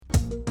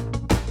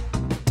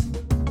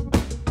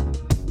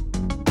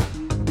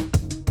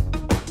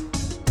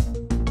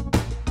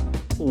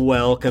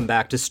Welcome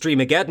back to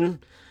Streamageddon,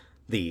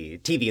 the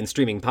TV and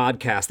streaming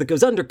podcast that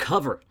goes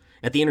undercover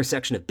at the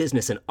intersection of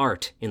business and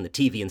art in the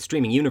TV and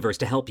streaming universe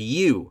to help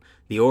you,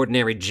 the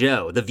ordinary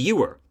Joe, the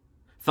viewer,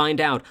 find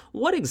out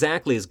what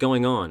exactly is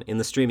going on in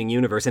the streaming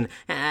universe and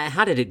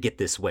how did it get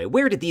this way?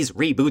 Where did these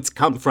reboots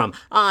come from?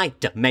 I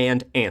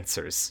demand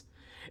answers.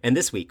 And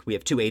this week, we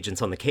have two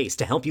agents on the case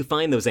to help you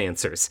find those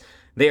answers.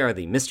 They are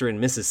the Mr.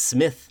 and Mrs.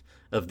 Smith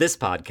of this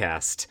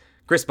podcast,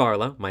 Chris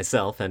Barlow,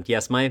 myself, and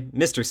yes, my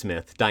Mr.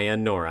 Smith,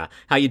 Diane Nora.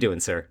 How you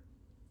doing, sir?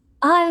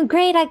 I'm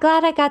great. I'm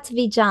glad I got to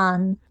be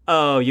John.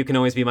 Oh, you can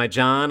always be my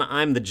John.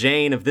 I'm the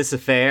Jane of this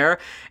affair.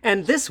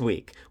 And this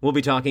week, we'll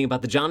be talking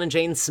about the John and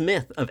Jane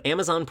Smith of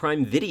Amazon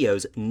Prime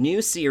Video's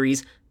new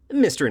series,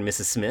 Mr. and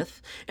Mrs. Smith.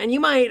 And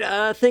you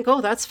might think, oh,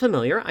 that's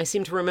familiar. I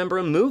seem to remember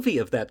a movie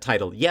of that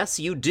title.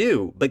 Yes, you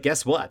do. But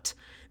guess what?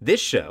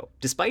 This show,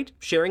 despite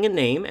sharing a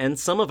name and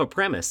some of a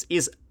premise,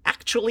 is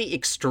actually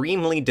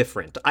extremely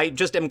different. I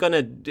just am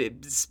gonna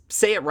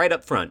say it right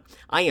up front.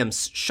 I am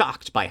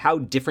shocked by how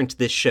different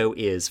this show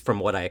is from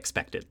what I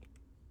expected.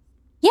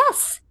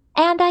 Yes,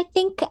 and I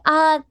think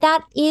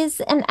that is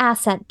an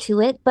asset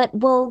to it, but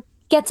we'll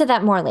get to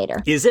that more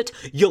later. Is it?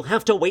 You'll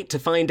have to wait to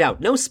find out.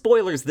 No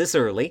spoilers this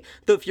early,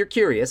 though if you're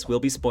curious, we'll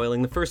be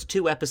spoiling the first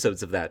 2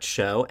 episodes of that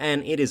show,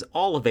 and it is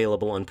all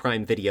available on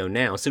Prime Video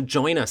now, so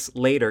join us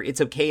later.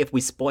 It's okay if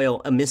we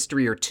spoil a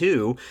mystery or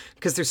two,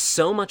 because there's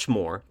so much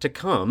more to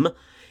come,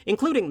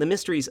 including the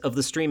mysteries of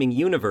the streaming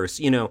universe.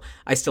 You know,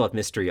 I still have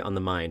mystery on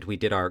the mind. We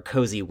did our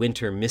Cozy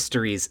Winter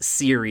Mysteries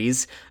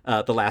series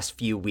the last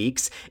few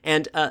weeks,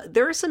 and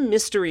there are some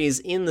mysteries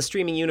in the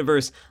streaming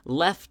universe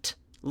left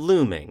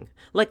looming.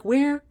 Like,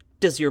 where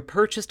does your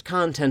purchased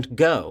content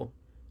go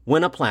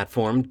when a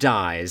platform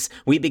dies?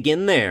 We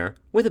begin there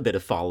with a bit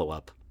of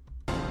follow-up.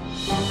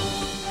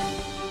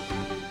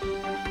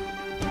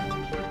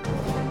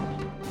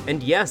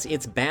 And yes,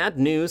 it's bad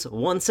news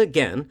once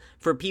again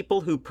for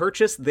people who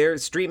purchase their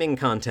streaming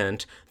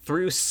content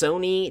through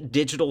Sony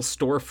digital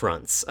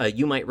storefronts.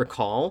 You might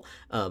recall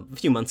a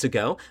few months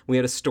ago, we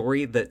had a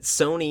story that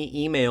Sony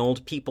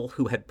emailed people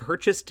who had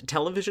purchased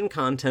television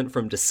content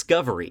from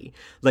Discovery,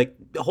 like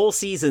whole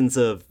seasons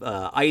of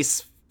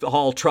Ice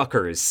Hall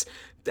Truckers,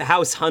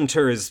 House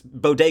Hunters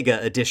Bodega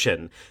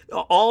Edition,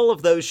 all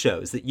of those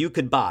shows that you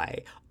could buy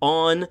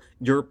on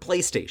your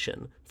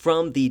PlayStation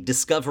from the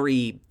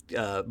Discovery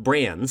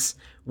brands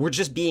were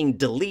just being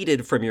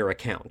deleted from your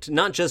account.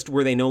 Not just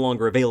were they no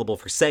longer available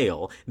for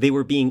sale, they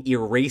were being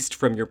erased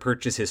from your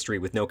purchase history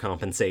with no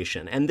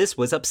compensation. And this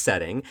was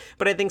upsetting,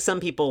 but I think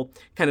some people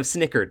kind of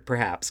snickered,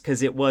 perhaps,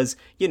 because it was,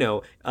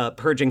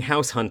 purging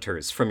House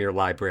Hunters from your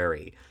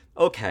library.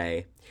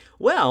 Okay.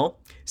 Well,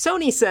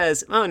 Sony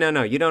says, oh,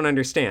 no, you don't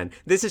understand.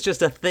 This is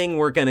just a thing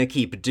we're gonna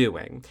keep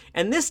doing.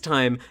 And this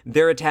time,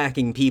 they're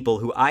attacking people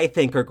who I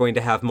think are going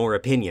to have more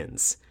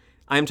opinions.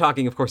 I'm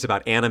talking, of course,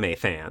 about anime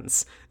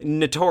fans.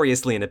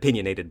 Notoriously an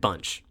opinionated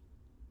bunch.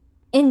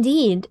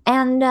 Indeed.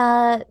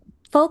 And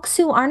folks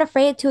who aren't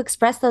afraid to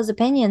express those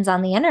opinions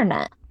on the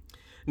internet.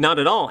 Not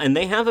at all. And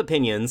they have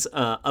opinions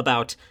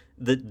about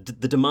the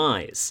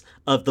demise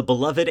of the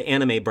beloved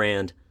anime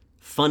brand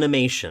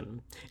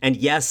Funimation. And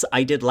yes,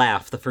 I did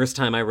laugh the first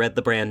time I read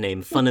the brand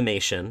name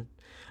Funimation.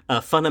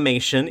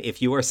 Funimation,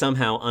 if you are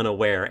somehow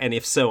unaware, and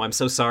if so, I'm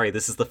so sorry,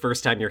 this is the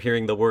first time you're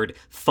hearing the word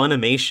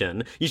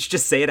Funimation, you should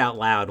just say it out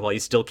loud while you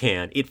still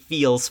can. It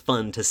feels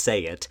fun to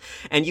say it.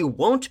 And you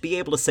won't be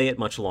able to say it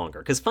much longer,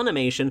 because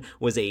Funimation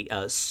was a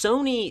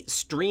Sony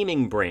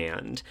streaming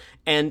brand,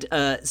 and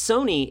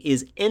Sony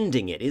is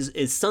ending it,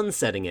 is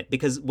sunsetting it,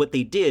 because what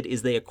they did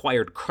is they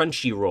acquired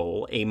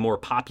Crunchyroll, a more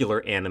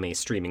popular anime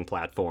streaming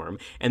platform,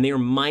 and they are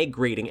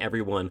migrating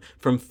everyone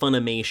from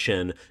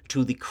Funimation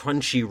to the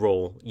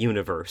Crunchyroll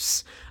universe.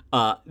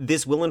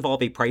 This will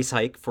involve a price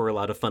hike for a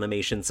lot of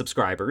Funimation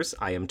subscribers,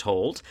 I am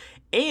told,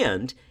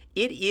 and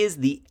it is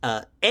the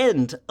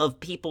end of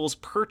people's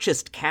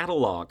purchased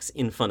catalogs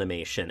in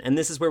Funimation. And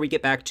this is where we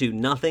get back to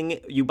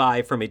nothing you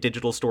buy from a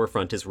digital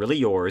storefront is really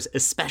yours,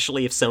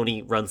 especially if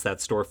Sony runs that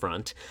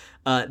storefront.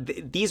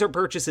 These are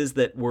purchases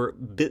that were,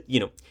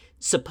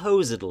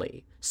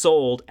 supposedly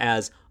sold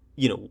as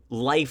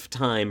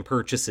lifetime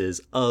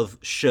purchases of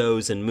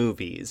shows and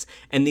movies,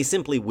 and they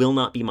simply will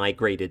not be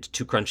migrated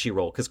to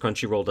Crunchyroll because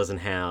Crunchyroll doesn't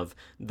have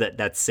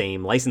that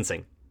same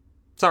licensing.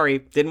 Sorry,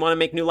 didn't want to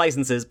make new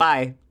licenses.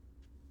 Bye.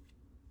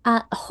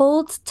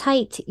 Hold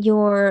tight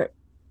your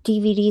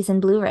DVDs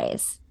and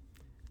Blu-rays.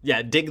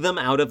 Yeah, dig them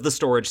out of the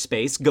storage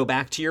space, go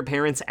back to your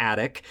parents'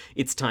 attic.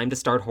 It's time to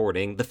start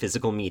hoarding the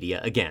physical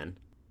media again.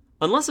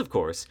 Unless, of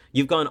course,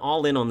 you've gone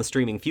all in on the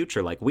streaming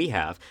future like we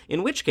have,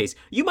 in which case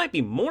you might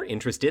be more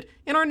interested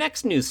in our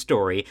next news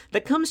story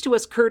that comes to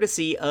us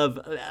courtesy of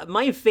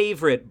my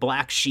favorite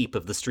black sheep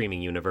of the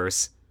streaming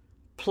universe,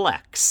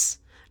 Plex.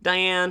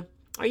 Diane,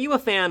 are you a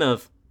fan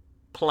of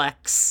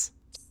Plex?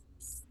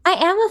 I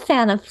am a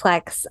fan of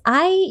Plex.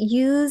 I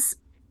use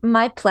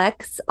my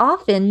Plex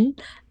often.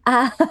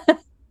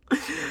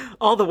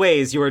 All the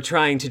ways you are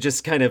trying to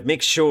just kind of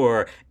make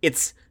sure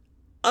it's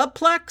a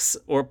Plex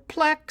or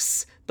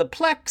Plex, the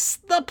Plex,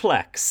 the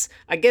Plex.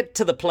 I get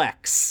to the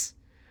Plex.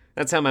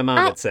 That's how my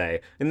mom would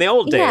say. In the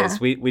old days,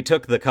 we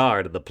took the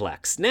car to the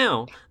Plex.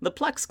 Now, the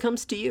Plex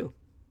comes to you.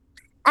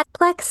 At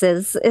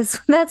Plex's is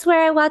that's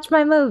where I watch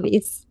my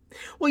movies.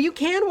 Well, you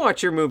can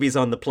watch your movies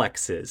on the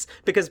Plexes,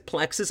 because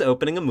Plex is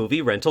opening a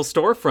movie rental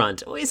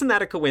storefront. Oh, isn't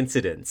that a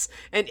coincidence?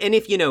 And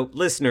if,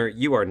 listener,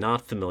 you are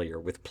not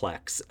familiar with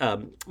Plex,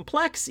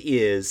 Plex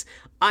is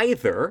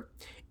either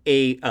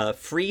a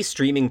free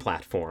streaming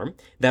platform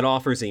that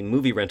offers a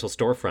movie rental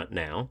storefront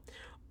now,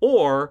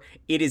 or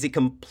it is a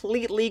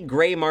completely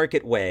gray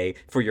market way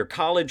for your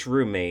college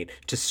roommate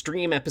to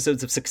stream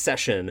episodes of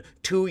Succession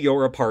to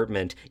your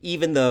apartment,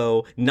 even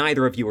though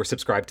neither of you are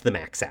subscribed to the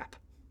Max app.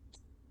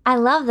 I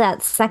love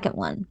that second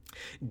one.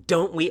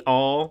 Don't we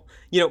all?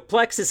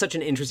 Plex is such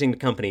an interesting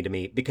company to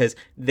me because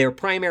their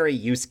primary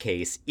use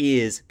case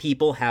is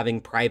people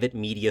having private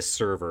media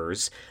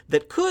servers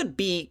that could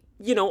be,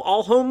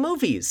 all home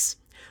movies.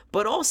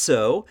 But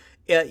also,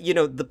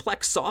 the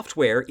Plex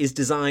software is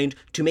designed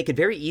to make it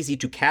very easy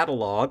to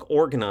catalog,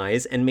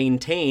 organize, and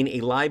maintain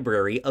a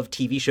library of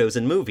TV shows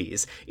and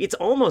movies. It's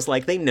almost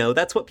like they know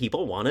that's what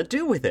people want to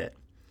do with it.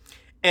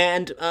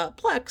 And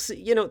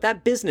Plex,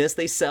 that business,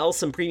 they sell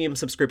some premium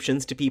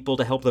subscriptions to people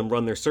to help them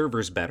run their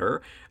servers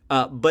better.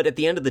 But at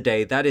the end of the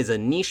day, that is a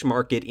niche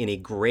market in a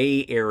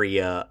gray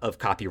area of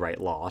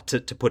copyright law, to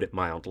put it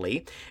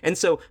mildly. And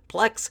so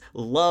Plex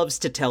loves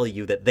to tell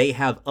you that they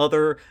have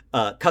other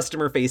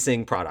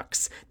customer-facing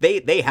products.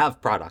 They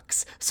have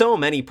products. So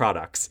many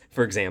products.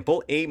 For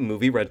example, a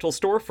movie rental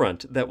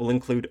storefront that will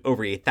include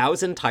over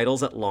 1,000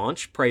 titles at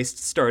launch,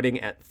 priced starting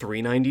at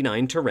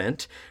 $3.99 to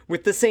rent,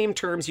 with the same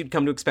terms you'd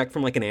come to expect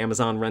from like an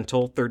Amazon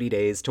rental: 30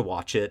 days to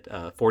watch it,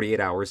 48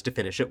 hours to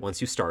finish it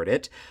once you start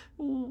it.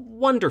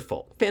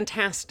 Wonderful.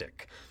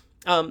 Fantastic.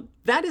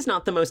 That is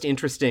not the most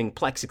interesting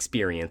Plex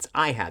experience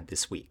I had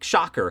this week.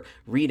 Shocker,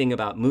 reading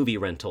about movie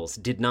rentals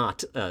did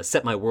not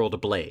set my world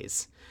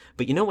ablaze.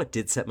 But you know what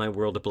did set my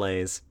world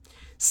ablaze?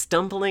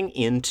 Stumbling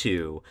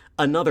into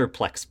another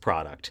Plex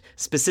product,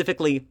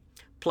 specifically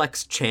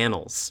Plex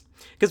channels.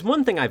 Because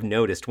one thing I've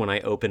noticed when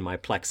I open my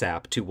Plex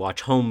app to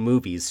watch home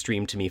movies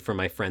streamed to me from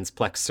my friend's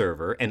Plex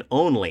server, and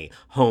only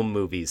home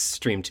movies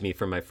streamed to me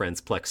from my friend's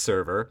Plex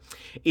server,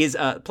 is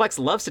Plex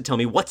loves to tell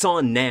me what's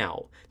on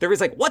now. There is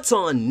like, what's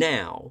on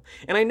now?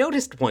 And I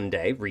noticed one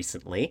day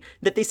recently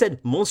that they said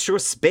Monsieur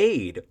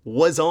Spade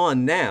was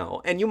on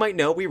now. And you might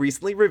know we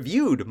recently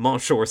reviewed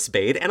Monsieur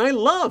Spade, and I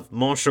love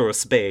Monsieur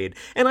Spade.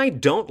 And I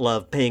don't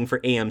love paying for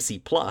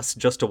AMC Plus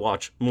just to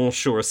watch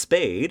Monsieur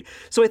Spade.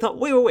 So I thought,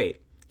 wait.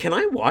 Can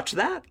I watch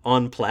that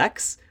on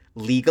Plex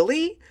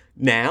legally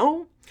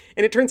now?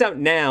 And it turns out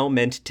now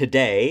meant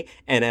today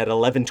and at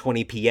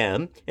 11:20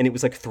 p.m. And it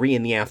was like 3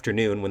 in the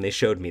afternoon when they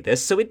showed me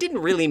this. So it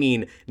didn't really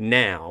mean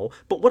now.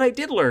 But what I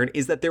did learn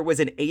is that there was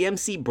an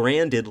AMC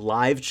branded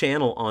live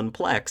channel on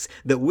Plex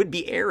that would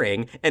be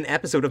airing an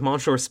episode of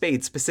Monsieur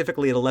Spade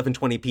specifically at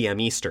 11:20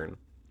 p.m. Eastern.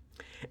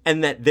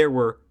 And that there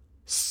were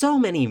so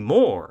many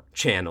more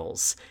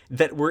channels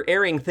that were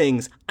airing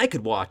things I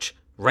could watch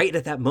right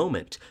at that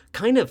moment.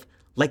 Kind of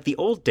like the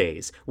old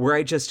days, where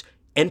I just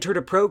entered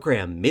a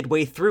program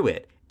midway through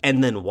it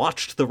and then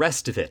watched the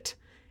rest of it.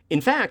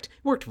 In fact,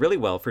 it worked really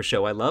well for a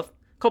show I love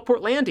called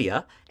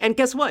Portlandia. And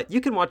guess what?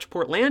 You can watch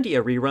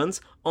Portlandia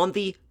reruns on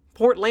the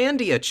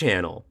Portlandia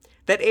channel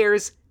that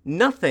airs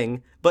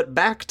nothing but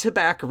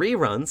back-to-back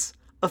reruns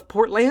of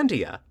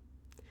Portlandia.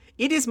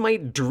 It is my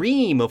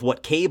dream of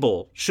what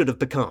cable should have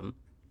become.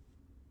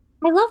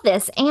 I love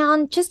this.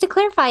 And just to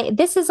clarify,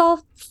 this is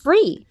all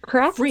free,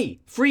 correct?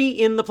 Free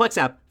in the Plex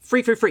app.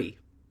 Free.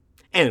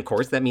 And of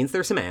course, that means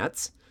there's some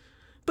ads.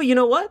 But you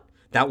know what?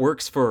 That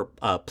works for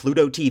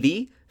Pluto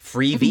TV,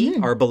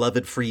 Freevee, our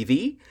beloved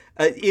Freevee.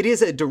 It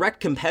is a direct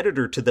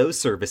competitor to those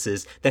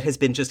services that has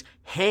been just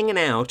hanging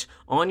out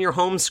on your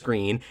home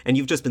screen, and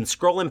you've just been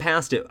scrolling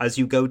past it as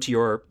you go to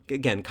your,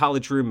 again,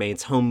 college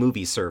roommate's home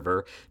movie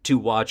server to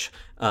watch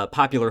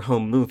popular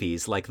home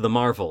movies like The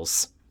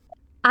Marvels.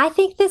 I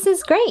think this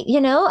is great.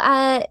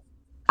 I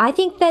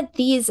think that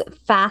these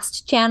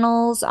fast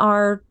channels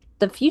are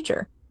the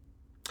future.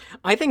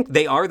 I think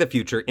they are the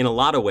future in a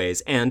lot of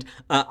ways, and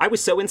I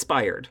was so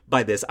inspired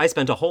by this. I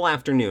spent a whole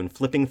afternoon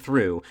flipping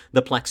through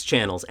the Plex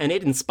channels, and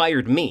it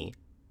inspired me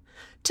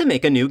to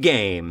make a new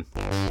game.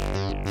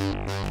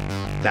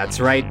 That's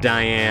right,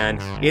 Diane.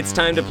 It's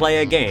time to play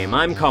a game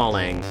I'm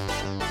calling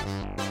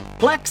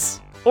Plex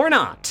or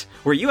Not,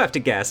 where you have to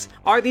guess,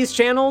 are these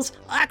channels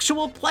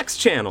actual Plex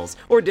channels,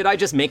 or did I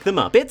just make them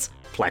up? It's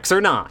Plex or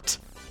Not.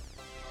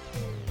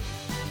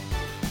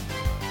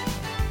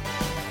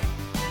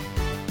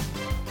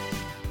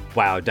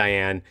 Wow,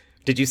 Diane,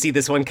 did you see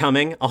this one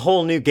coming? A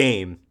whole new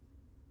game.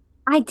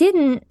 I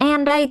didn't,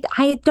 and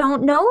I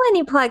don't know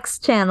any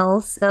Plex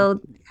channels, so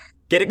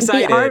get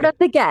excited. The art of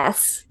the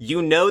guess.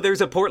 You know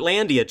there's a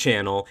Portlandia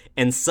channel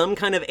and some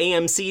kind of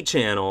AMC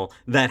channel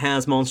that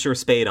has Monsieur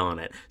Spade on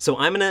it. So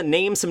I'm going to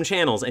name some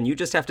channels, and you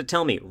just have to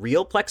tell me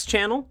real Plex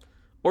channel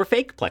or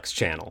fake Plex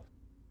channel.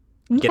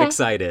 Get Okay.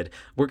 excited.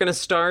 We're going to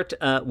start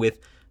with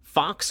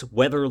Fox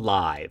Weather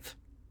Live.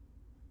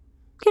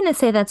 I'm gonna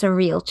say that's a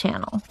real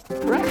channel.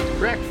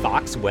 Correct.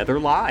 Fox Weather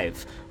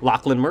Live.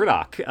 Lachlan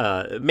Murdoch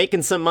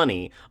making some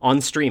money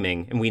on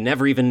streaming, and we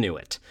never even knew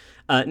it.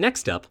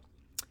 Next up,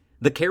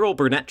 The Carol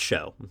Burnett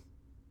Show.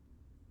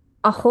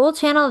 A whole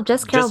channel of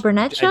just Carol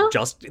Burnett show?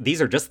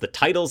 These are just the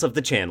titles of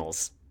the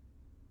channels.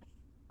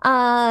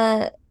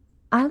 I'm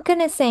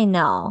gonna say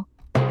no.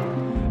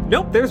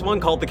 Nope, there's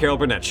one called The Carol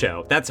Burnett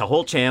Show. That's a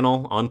whole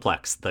channel on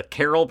Plex. The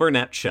Carol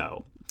Burnett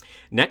Show.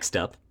 Next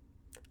up,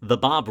 The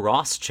Bob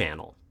Ross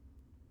Channel.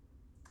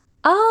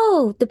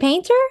 Oh, the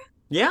painter?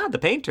 Yeah, The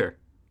Painter.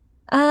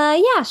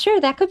 Yeah,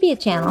 sure, that could be a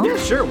channel. Yeah,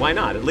 sure, why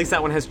not? At least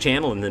that one has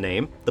channel in the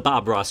name. The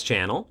Bob Ross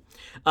Channel.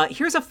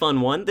 Here's a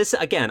fun one. This,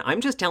 again, I'm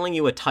just telling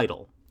you a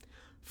title.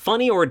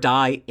 Funny or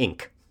Die,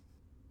 Inc.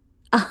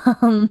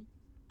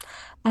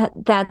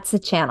 That's a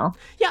channel.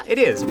 Yeah, it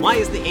is. Why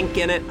is the ink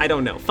in it? I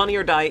don't know. Funny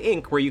or Die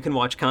Inc., where you can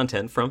watch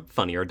content from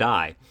Funny or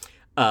Die.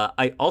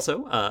 I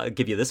also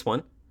give you this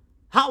one.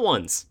 Hot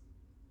Ones.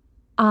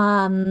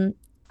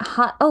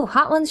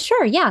 Hot Ones,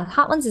 sure, yeah,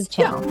 Hot Ones is a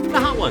channel. Yeah, the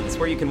Hot Ones,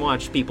 where you can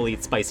watch people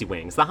eat spicy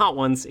wings. The Hot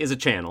Ones is a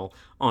channel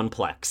on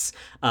Plex.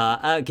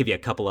 I'll give you a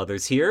couple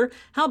others here.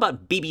 How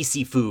about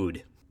BBC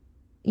Food?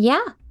 Yeah.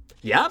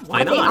 Yeah,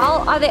 why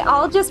not? Are they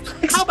all just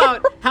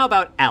How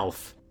about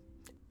Alf?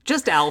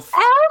 Just Alf.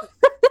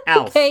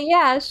 Alf. Okay,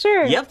 yeah,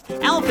 sure. Yep,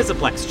 Alf is a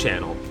Plex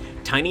channel.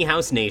 Tiny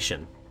House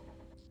Nation.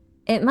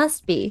 It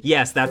must be.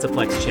 Yes, that's a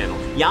Plex channel.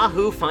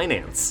 Yahoo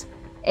Finance.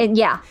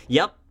 Yeah.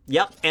 Yep.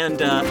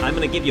 And I'm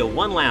going to give you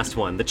one last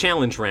one, the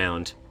challenge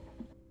round.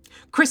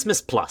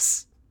 Christmas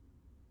Plus.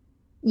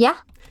 Yeah.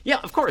 Yeah,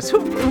 of course. Who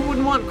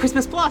wouldn't want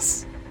Christmas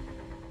Plus?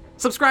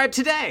 Subscribe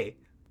today.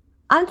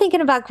 I'm thinking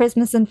about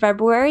Christmas in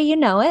February, you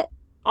know it.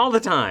 All the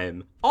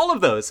time. All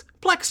of those.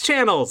 Plex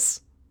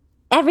channels.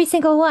 Every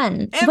single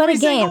one. What a Every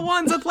game. single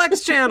one's a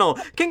Plex channel.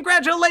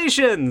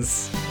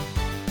 Congratulations.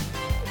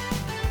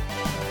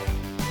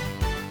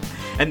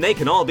 And they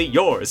can all be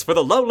yours for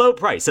the low, low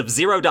price of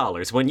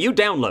 $0 when you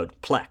download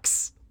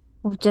Plex.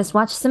 We'll just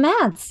watch some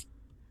ads.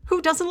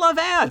 Who doesn't love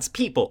ads?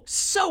 People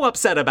so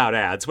upset about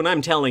ads when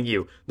I'm telling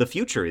you the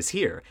future is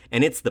here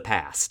and it's the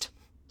past.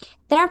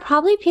 There are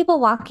probably people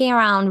walking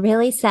around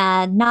really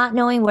sad, not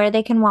knowing where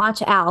they can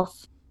watch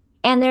Alf.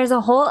 And there's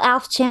a whole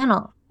Alf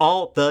channel.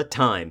 All the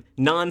time.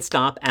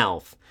 Non-stop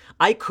Alf.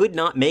 I could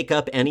not make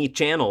up any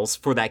channels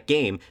for that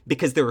game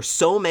because there are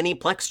so many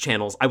Plex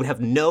channels, I would have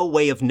no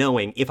way of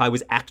knowing if I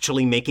was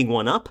actually making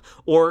one up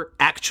or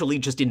actually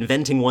just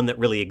inventing one that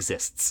really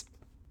exists.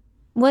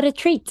 What a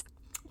treat.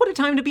 What a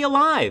time to be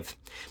alive.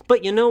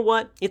 But you know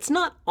what? It's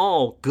not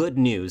all good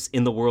news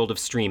in the world of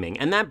streaming,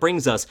 and that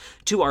brings us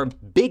to our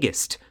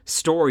biggest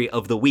story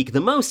of the week,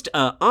 the most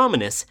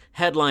ominous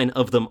headline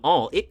of them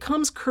all. It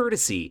comes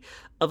courtesy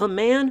of a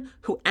man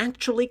who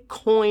actually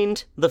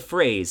coined the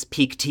phrase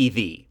peak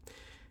TV,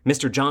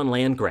 Mr. John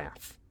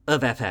Landgraf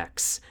of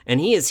FX, and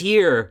he is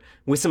here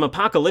with some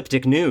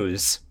apocalyptic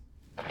news.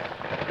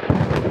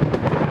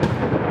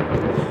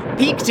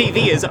 Peak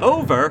TV is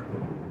over.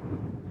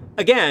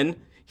 Again,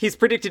 he's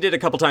predicted it a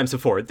couple times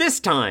before. This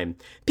time,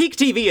 peak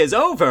TV is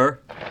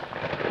over.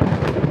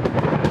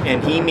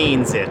 And he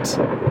means it.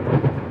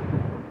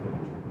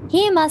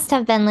 He must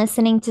have been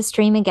listening to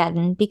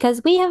Streamageddon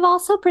because we have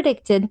also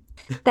predicted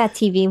that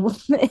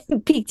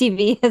peak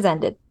TV has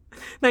ended.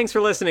 Thanks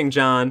for listening,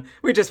 John.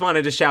 We just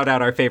wanted to shout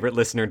out our favorite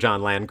listener,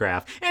 John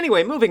Landgraf.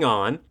 Anyway, moving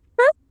on.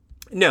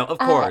 No, of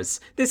course.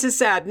 This is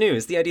sad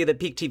news, the idea that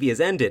peak TV has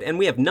ended, and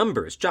we have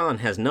numbers. John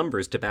has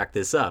numbers to back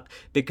this up,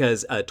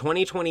 because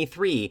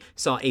 2023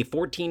 saw a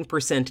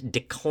 14%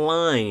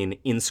 decline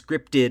in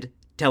scripted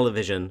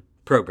television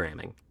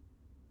programming.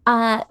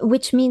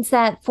 Which means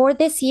that for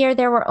this year,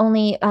 there were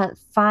only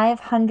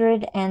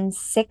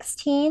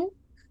 516.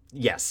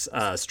 Yes,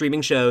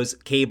 streaming shows,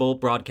 cable,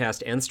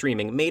 broadcast, and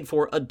streaming made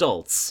for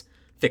adults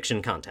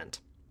fiction content.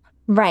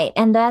 Right,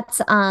 and that's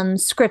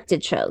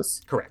scripted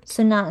shows. Correct.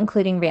 So not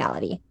including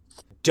reality.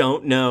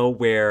 Don't know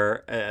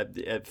where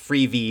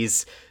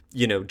Freevy's,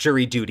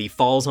 jury duty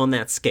falls on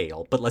that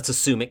scale, but let's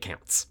assume it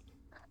counts.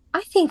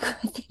 I think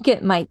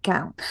it might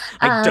count.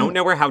 I don't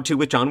know where How To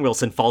with John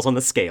Wilson falls on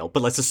the scale,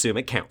 but let's assume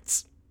it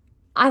counts.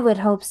 I would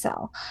hope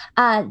so.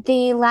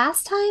 The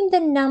last time the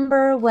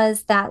number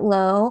was that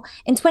low,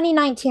 in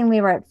 2019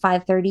 we were at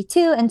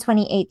 532, and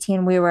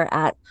 2018 we were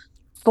at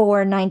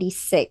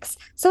 496.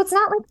 So it's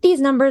not like these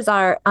numbers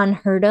are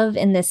unheard of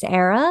in this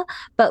era,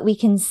 but we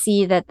can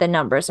see that the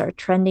numbers are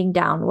trending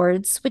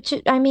downwards, which,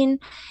 I mean,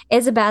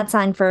 is a bad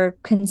sign for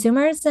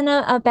consumers and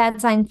a bad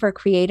sign for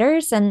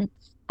creators and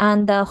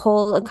the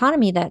whole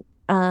economy that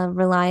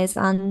relies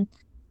on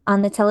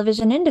the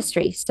television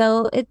industry.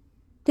 So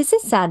this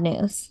is sad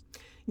news.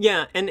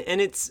 Yeah, and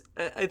it's,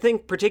 I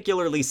think,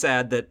 particularly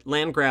sad that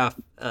Landgraf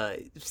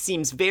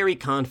seems very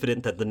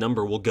confident that the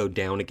number will go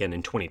down again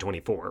in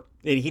 2024.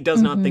 He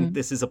does not think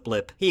this is a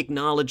blip. He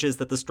acknowledges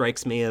that the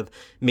strikes may have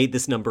made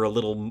this number a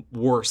little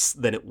worse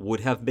than it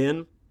would have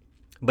been,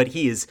 but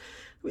he is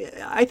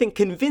I think,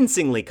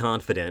 convincingly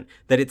confident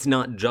that it's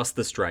not just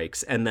the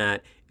strikes and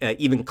that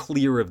even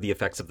clear of the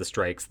effects of the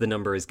strikes, the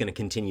number is going to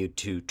continue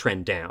to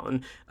trend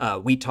down.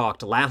 We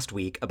talked last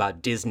week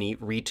about Disney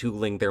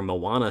retooling their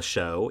Moana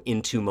show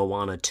into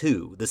Moana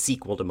 2, the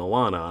sequel to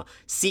Moana,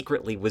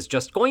 secretly was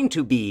just going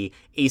to be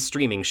a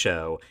streaming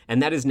show,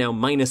 and that is now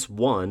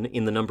 -1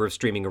 in the number of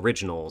streaming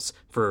originals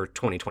for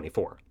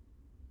 2024.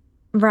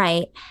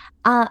 Right.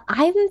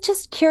 I'm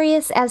just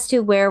curious as to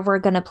where we're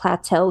going to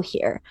plateau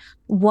here.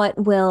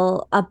 What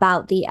will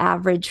about the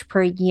average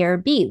per year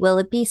be? Will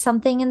it be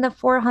something in the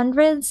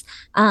 400s?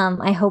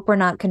 I hope we're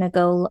not going to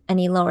go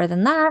any lower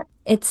than that.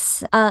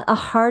 It's a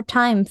hard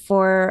time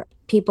for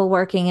people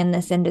working in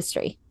this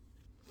industry.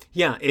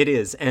 Yeah, it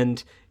is.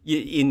 And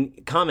in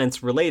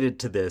comments related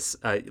to this,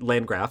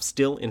 Landgraf,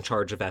 still in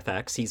charge of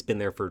FX, he's been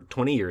there for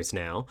 20 years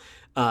now,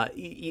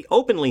 he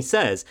openly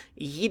says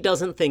he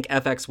doesn't think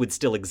FX would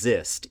still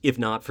exist if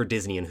not for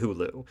Disney and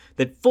Hulu.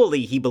 That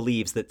fully he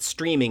believes that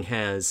streaming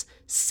has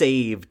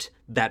saved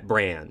that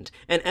brand.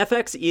 And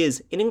FX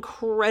is an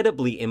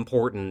incredibly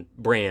important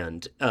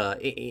brand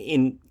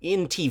in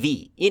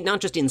TV,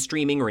 not just in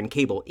streaming or in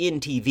cable,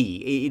 in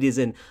TV. It is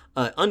an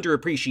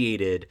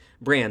underappreciated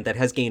brand that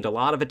has gained a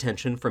lot of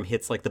attention from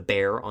hits like The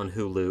Bear on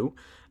Hulu.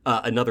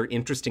 Another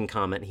interesting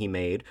comment he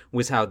made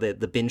was how the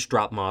binge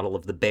drop model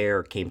of The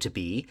Bear came to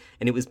be,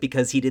 and it was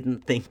because they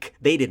didn't think,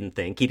 he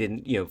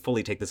didn't,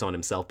 fully take this on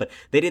himself, but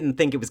they didn't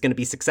think it was going to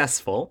be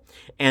successful,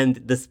 and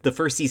the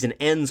first season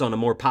ends on a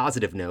more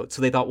positive note,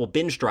 so they thought, we'll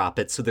binge drop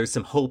it, so there's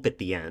some hope at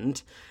the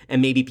end,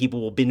 and maybe people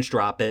will binge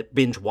drop it,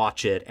 binge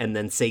watch it, and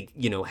then say,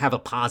 have a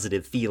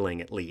positive feeling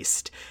at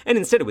least. And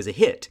instead it was a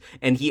hit,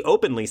 and he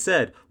openly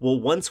said, well,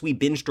 once we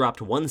binge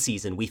dropped one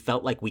season, we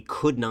felt like we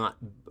could not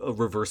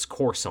reverse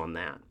course on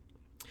that.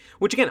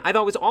 Which, again, I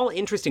thought was all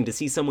interesting to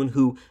see someone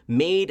who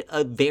made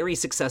a very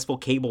successful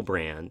cable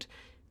brand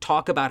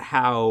talk about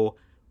how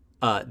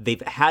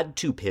they've had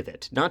to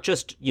pivot. Not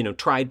just,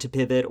 tried to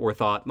pivot or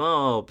thought,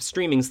 oh,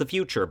 streaming's the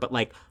future, but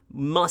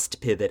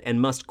must pivot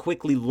and must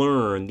quickly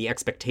learn the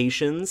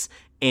expectations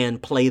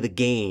and play the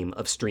game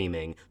of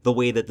streaming the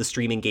way that the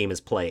streaming game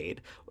is played.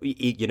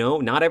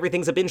 Not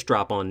everything's a binge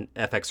drop on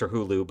FX or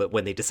Hulu, but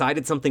when they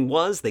decided something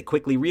was, they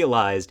quickly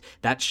realized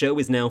that show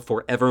is now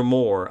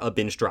forevermore a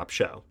binge drop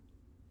show.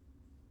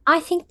 I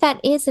think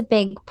that is a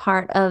big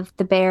part of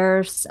the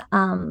Bears'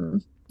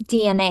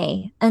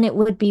 DNA, and it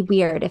would be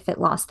weird if it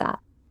lost that.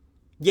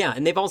 Yeah,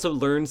 and they've also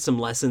learned some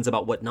lessons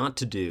about what not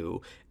to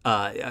do.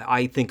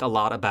 I think a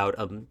lot about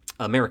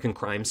American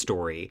Crime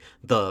Story,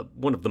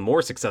 one of the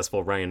more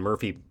successful Ryan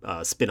Murphy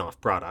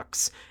spin-off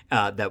products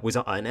that was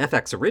an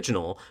FX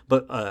original,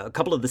 but a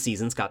couple of the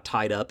seasons got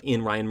tied up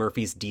in Ryan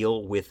Murphy's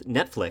deal with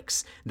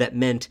Netflix. That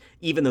meant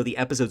even though the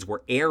episodes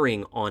were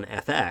airing on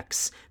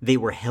FX, they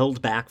were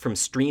held back from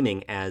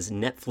streaming as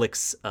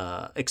Netflix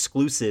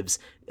exclusives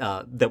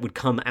that would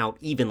come out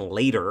even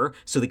later,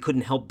 so they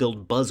couldn't help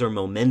build buzz or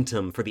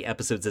momentum for the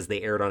episodes as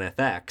they aired on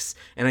FX.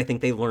 And I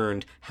think they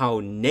learned how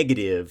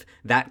negative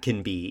that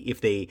can be if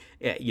they,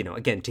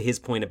 again, to his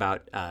point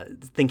about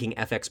thinking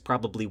FX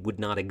probably would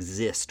not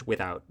exist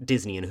without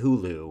Disney and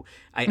Hulu,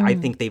 I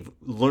think they've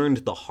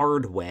learned the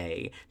hard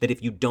way that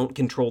if you don't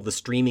control the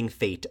streaming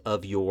fate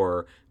of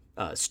your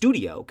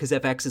studio, because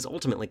FX is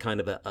ultimately kind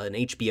of an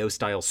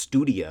HBO-style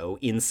studio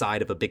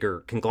inside of a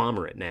bigger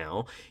conglomerate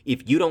now.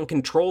 If you don't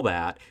control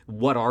that,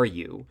 what are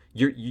you?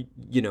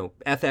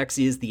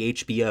 FX is the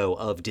HBO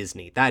of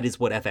Disney. That is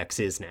what FX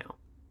is now.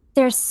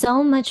 There's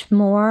so much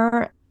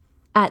more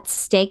at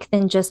stake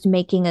than just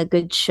making a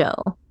good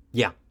show.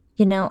 Yeah.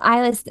 I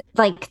always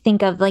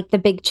think of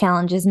the big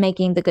challenge is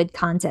making the good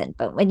content.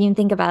 But when you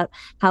think about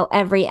how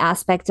every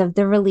aspect of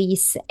the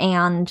release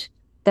and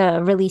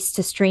the release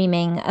to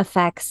streaming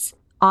affects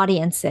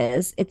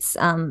audiences, it's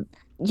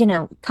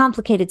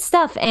complicated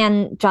stuff.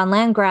 And John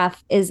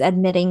Landgraf is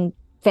admitting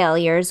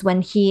failures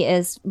when he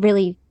is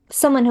really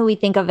someone who we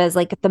think of as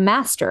the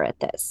master at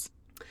this.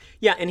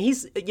 Yeah, and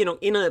he's,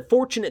 in a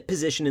fortunate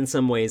position in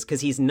some ways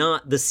because he's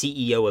not the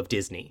CEO of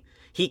Disney.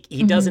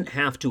 He doesn't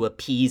have to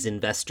appease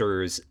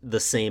investors the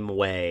same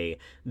way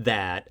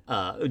that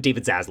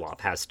David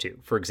Zaslav has to,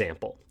 for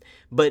example.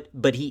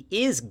 But he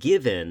is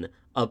given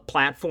a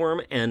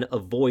platform and a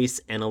voice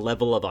and a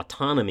level of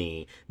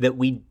autonomy that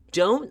we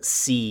don't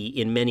see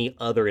in many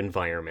other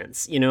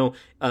environments.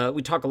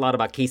 We talk a lot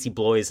about Casey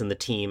Bloys and the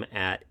team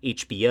at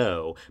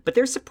HBO, but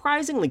they're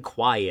surprisingly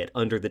quiet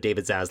under the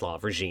David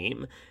Zaslav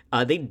regime.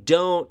 They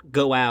don't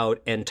go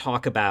out and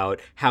talk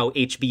about how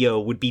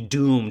HBO would be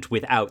doomed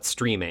without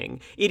streaming.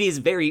 It is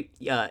very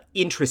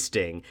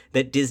interesting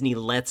that Disney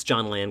lets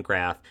John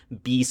Landgraf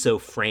be so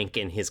frank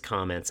in his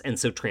comments and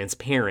so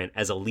transparent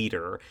as a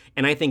leader.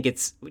 And I think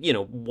it's,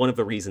 one of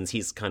the reasons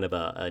he's kind of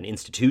an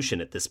institution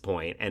at this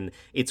point, and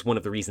it's one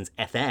of the reasons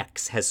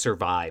FX has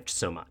survived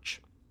so much.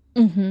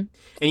 Mm-hmm.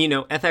 And,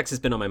 FX has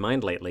been on my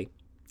mind lately.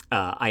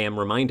 I am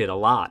reminded a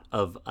lot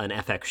of an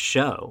FX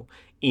show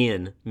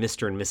in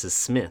Mr. and Mrs.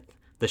 Smith,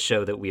 the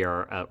show that we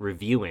are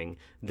reviewing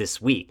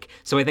this week.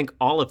 So I think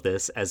all of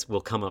this, as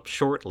will come up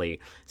shortly,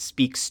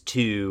 speaks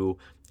to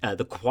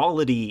the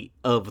quality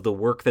of the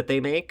work that they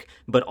make,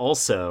 but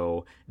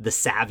also the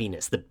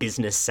savviness, the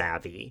business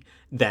savvy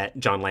that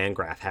John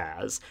Landgraf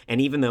has. And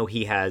even though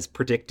he has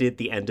predicted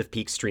the end of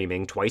peak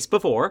streaming twice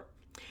before,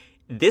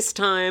 this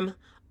time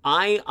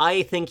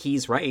I think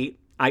he's right.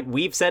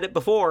 We've said it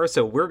before,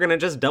 so we're going to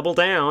just double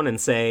down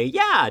and say,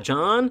 yeah,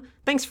 John,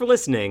 thanks for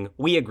listening.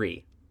 We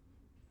agree.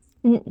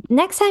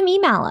 Next time,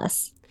 email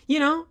us.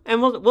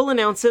 And we'll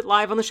announce it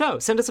live on the show.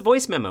 Send us a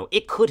voice memo.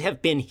 It could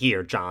have been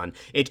here, John.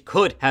 It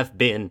could have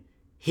been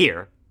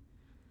here.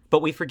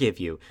 But we forgive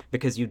you,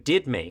 because you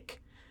did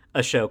make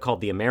a show called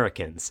The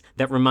Americans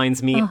that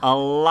reminds me a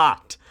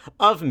lot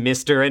of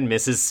Mr. and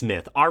Mrs.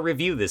 Smith, our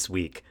review this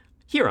week,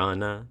 here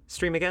on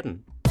Streamageddon.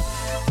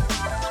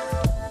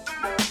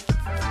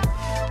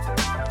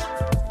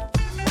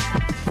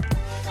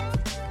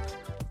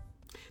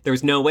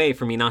 There's no way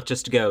for me not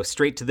just to go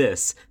straight to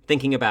this,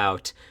 thinking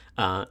about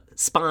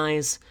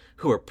spies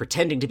who are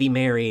pretending to be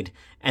married,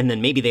 and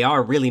then maybe they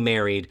are really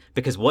married,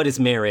 because what is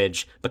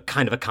marriage but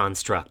kind of a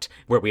construct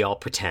where we all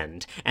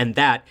pretend? And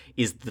that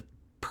is the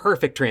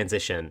perfect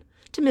transition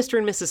to Mr.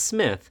 and Mrs.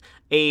 Smith,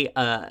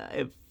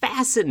 a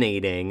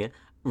fascinating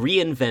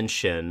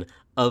reinvention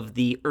of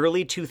the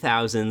early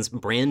 2000s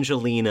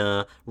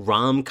Brangelina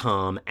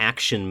rom-com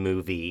action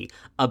movie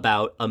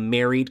about a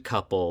married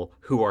couple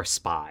who are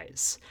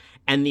spies.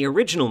 And the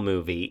original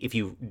movie, if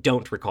you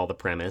don't recall the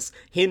premise,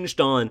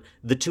 hinged on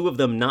the two of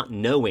them not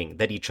knowing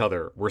that each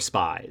other were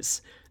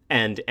spies.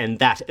 And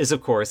that is,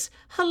 of course,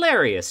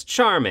 hilarious,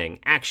 charming,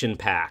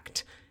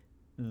 action-packed.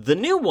 The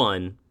new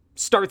one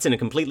starts in a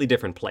completely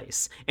different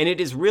place. And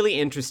it is really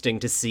interesting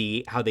to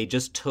see how they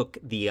just took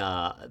the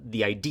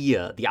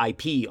idea, the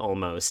IP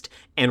almost,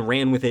 and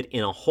ran with it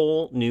in a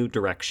whole new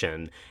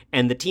direction.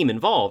 And the team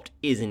involved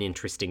is an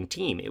interesting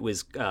team. It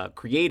was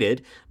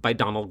created by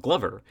Donald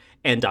Glover,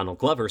 and Donald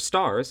Glover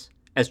stars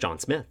as John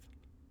Smith.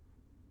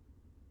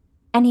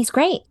 And he's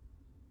great.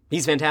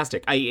 He's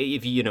fantastic.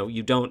 If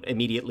you don't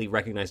immediately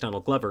recognize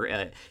Donald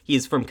Glover, he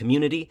is from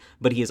Community,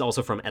 but he is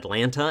also from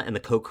Atlanta and the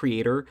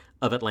co-creator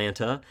of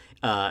Atlanta.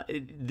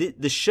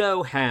 The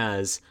show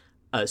has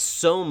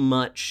so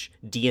much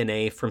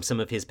DNA from some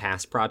of his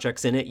past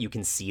projects in it. You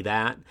can see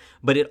that.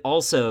 But it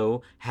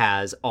also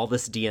has all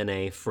this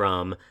DNA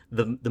from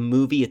the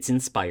movie it's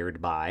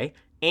inspired by,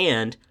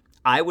 and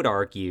I would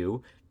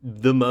argue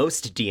the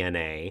most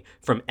DNA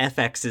from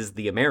FX's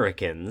The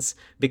Americans,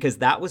 because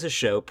that was a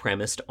show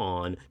premised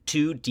on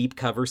two deep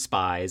cover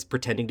spies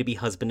pretending to be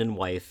husband and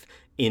wife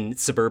in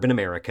suburban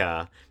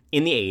America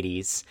in the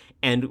 80s.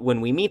 And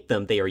when we meet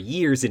them, they are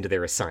years into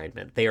their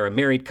assignment. They are a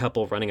married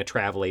couple running a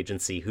travel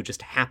agency who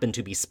just happen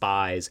to be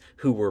spies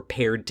who were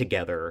paired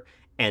together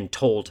and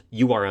told,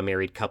 you are a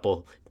married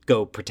couple,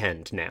 go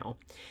pretend now.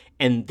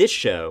 And this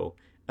show,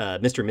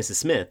 Mr. and Mrs.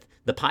 Smith,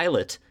 the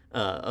pilot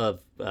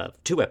of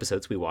 2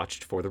 episodes we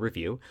watched for the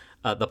review.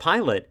 The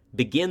pilot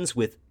begins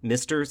with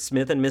Mr.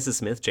 Smith and Mrs.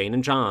 Smith, Jane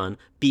and John,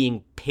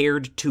 being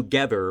paired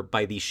together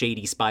by the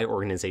shady spy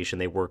organization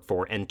they work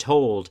for and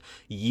told,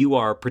 you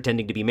are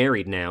pretending to be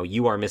married now.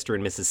 You are Mr.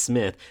 and Mrs.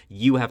 Smith.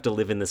 You have to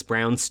live in this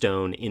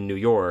brownstone in New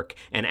York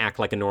and act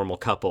like a normal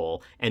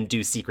couple and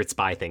do secret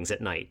spy things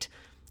at night.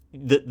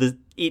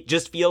 It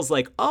just feels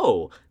like,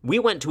 oh, we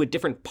went to a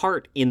different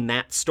part in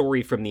that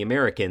story from The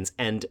Americans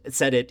and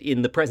set it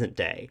in the present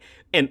day.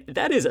 And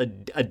that is a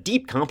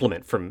deep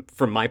compliment from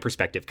my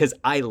perspective, because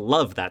I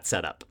love that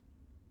setup.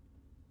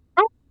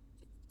 I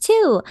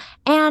too.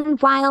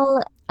 And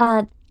while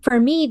for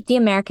me, The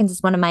Americans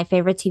is one of my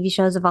favorite TV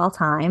shows of all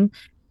time.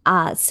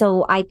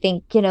 So I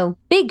think,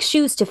 big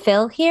shoes to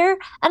fill here,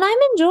 and I'm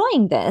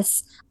enjoying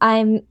this.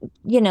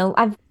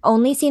 I've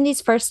only seen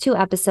these first 2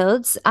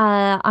 episodes.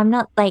 I'm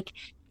not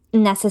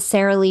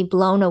necessarily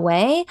blown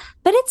away,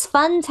 but it's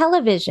fun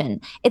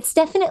television. It's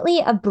definitely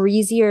a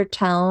breezier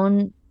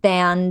tone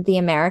than The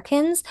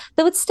Americans,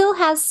 though it still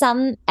has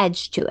some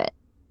edge to it.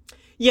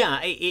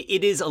 Yeah,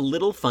 it is a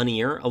little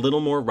funnier, a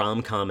little more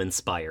rom-com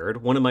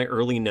inspired. One of my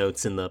early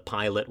notes in the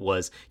pilot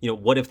was,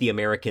 what if The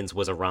Americans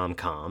was a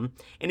rom-com?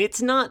 And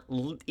it's not,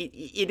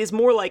 it is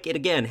more like it,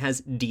 again, has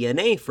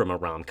DNA from a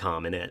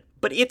rom-com in it,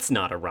 but it's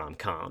not a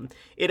rom-com.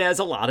 It has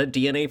a lot of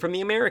DNA from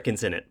The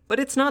Americans in it, but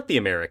it's not The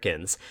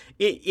Americans.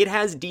 It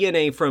has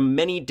DNA from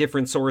many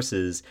different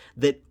sources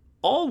that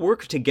all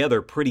work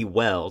together pretty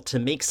well to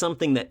make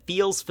something that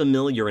feels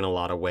familiar in a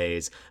lot of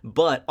ways,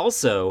 but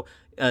also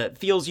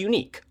feels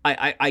unique.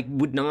 I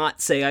would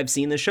not say I've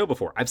seen this show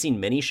before. I've seen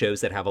many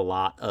shows that have a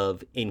lot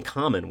in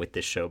common with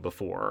this show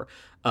before,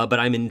 but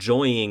I'm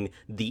enjoying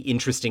the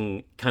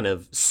interesting kind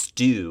of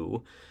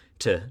stew,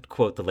 to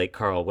quote the late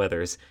Carl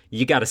Weathers,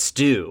 you gotta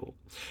stew.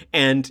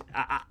 And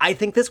I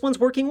think this one's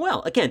working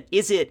well. Again,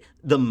 is it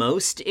the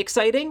most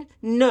exciting?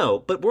 No,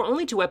 but we're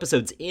only 2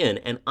 episodes in,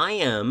 and I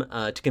am,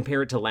 to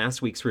compare it to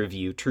last week's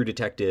review, True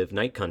Detective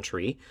Night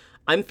Country,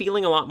 I'm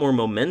feeling a lot more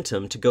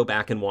momentum to go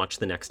back and watch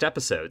the next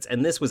episodes.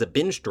 And this was a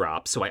binge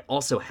drop, so I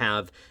also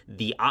have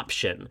the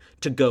option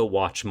to go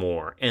watch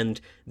more. And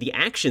the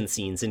action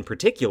scenes in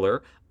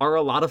particular are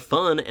a lot of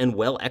fun and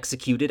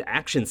well-executed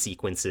action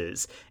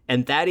sequences.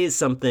 And that is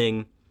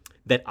something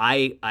that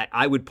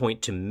I would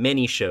point to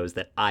many shows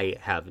that I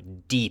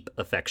have deep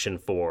affection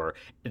for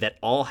that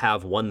all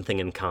have one thing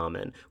in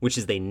common, which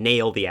is they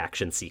nail the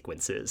action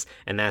sequences.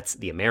 And that's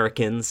The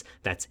Americans,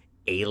 that's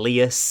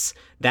Alias,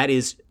 that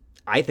is,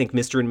 I think,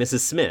 Mr. and Mrs.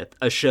 Smith,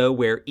 a show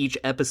where each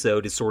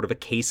episode is sort of a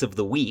case of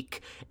the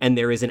week, and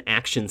there is an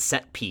action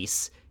set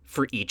piece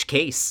for each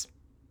case.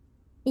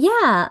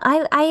 Yeah,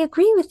 I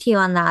agree with you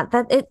on that.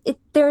 That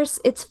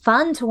it's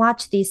fun to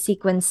watch these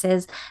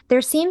sequences.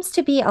 There seems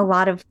to be a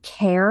lot of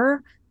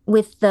care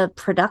with the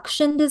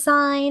production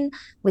design,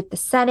 with the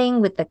setting,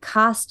 with the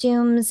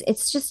costumes.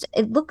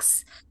 It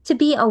looks to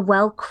be a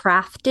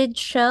well-crafted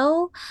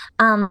show.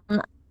 Um,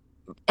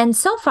 and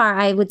so far,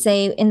 I would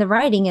say in the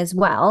writing as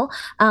well,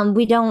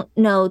 we don't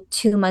know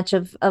too much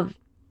of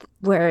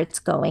where it's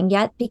going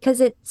yet because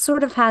it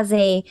sort of has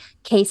a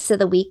case of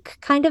the week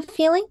kind of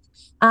feeling.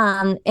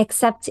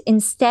 Except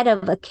instead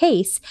of a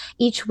case,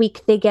 each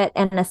week they get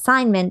an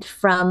assignment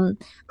from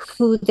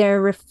who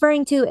they're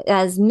referring to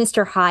as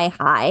Mr. Hi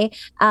Hi,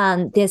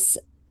 this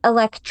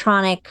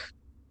electronic,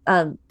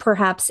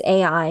 perhaps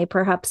AI,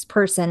 perhaps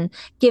person,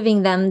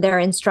 giving them their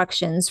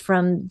instructions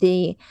from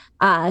the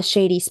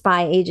shady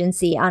spy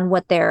agency on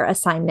what their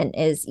assignment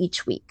is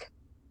each week.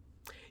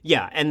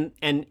 Yeah, and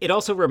it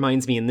also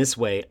reminds me in this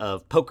way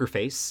of Poker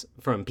Face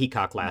from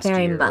Peacock last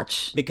Very year.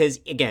 much. Because,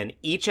 again,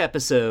 each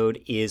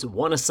episode is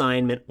one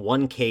assignment,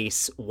 one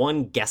case,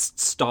 one guest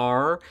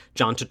star,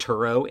 John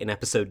Turturro in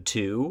episode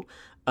 2,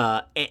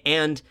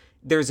 and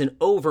there's an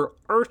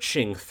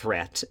overarching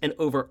threat, an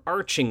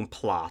overarching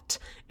plot,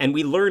 and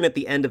we learn at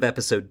the end of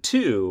episode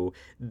 2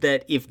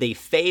 that if they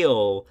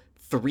fail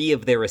 3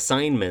 of their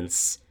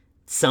assignments,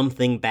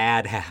 something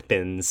bad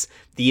happens.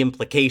 The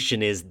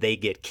implication is they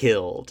get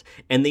killed.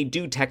 And they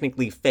do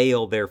technically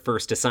fail their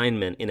first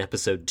assignment in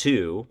episode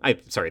 2.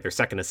 Their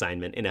second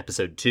assignment in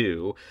episode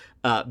 2,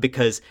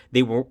 because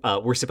they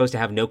were supposed to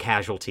have no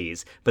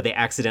casualties, but they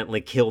accidentally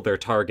kill their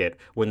target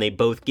when they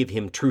both give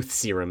him truth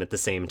serum at the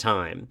same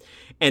time.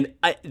 And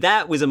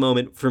that was a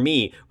moment for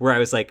me where I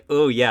was like,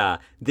 oh yeah,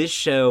 this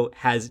show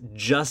has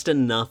just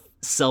enough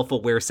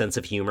self-aware sense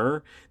of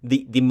humor.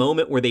 The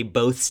moment where they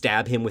both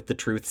stab him with the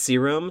truth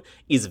serum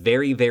is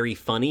very, very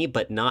funny,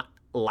 but not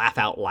laugh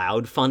out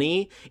loud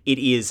funny. It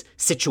is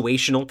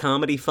situational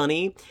comedy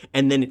funny,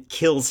 and then it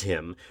kills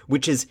him,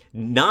 which is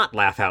not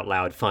laugh out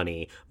loud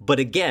funny, but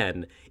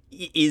again,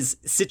 is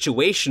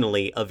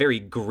situationally a very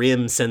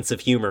grim sense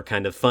of humor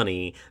kind of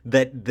funny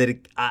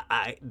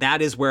that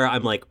is where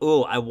I'm like,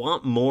 oh, I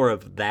want more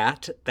of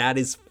that. That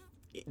is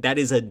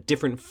a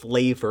different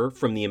flavor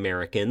from The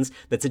Americans.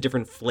 That's a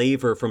different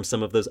flavor from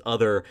some of those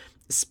other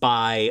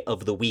spy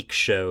of the week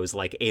shows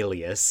like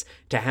Alias,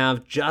 to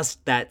have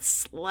just that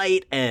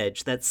slight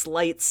edge, that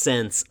slight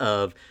sense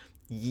of,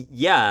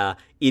 yeah,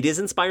 it is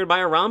inspired by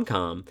a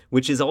rom-com,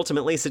 which is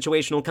ultimately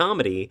situational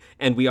comedy,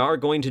 and we are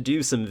going to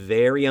do some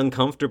very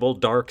uncomfortable,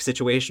 dark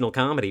situational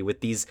comedy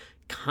with these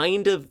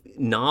kind of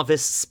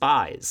novice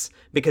spies.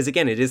 Because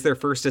again, it is their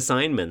first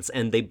assignments,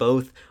 and they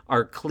both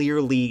are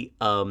clearly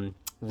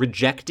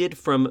rejected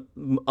from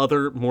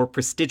other more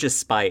prestigious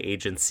spy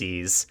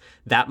agencies.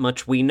 That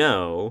much we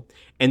know.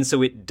 And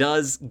so it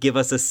does give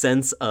us a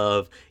sense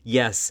of,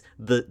 yes,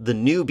 the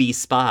newbie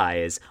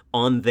spies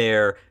on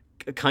their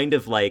kind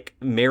of like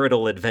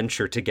marital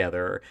adventure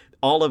together.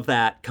 All of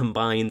that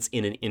combines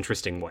in an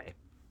interesting way.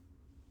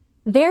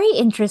 Very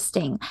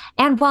interesting.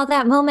 And while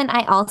that moment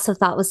I also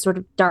thought was sort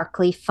of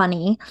darkly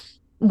funny,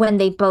 when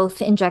they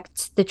both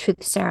inject the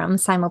truth serum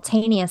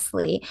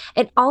simultaneously,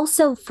 it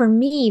also, for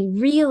me,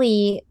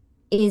 really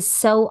is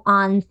so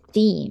on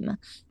theme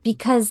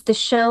because the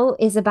show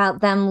is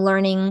about them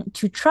learning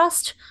to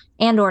trust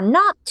and or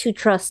not to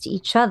trust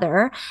each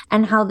other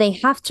and how they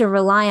have to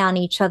rely on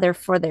each other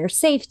for their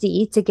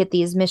safety to get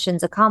these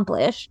missions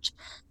accomplished.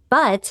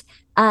 But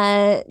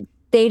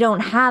they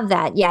don't have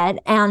that yet.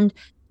 And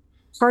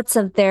parts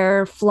of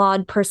their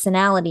flawed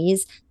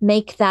personalities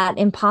make that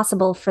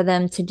impossible for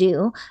them to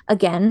do.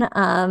 Again,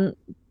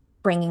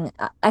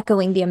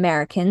 echoing the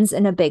Americans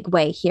in a big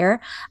way here.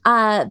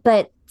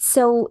 But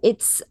so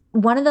it's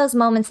one of those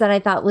moments that I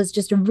thought was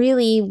just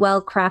really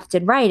well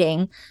crafted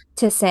writing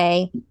to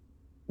say,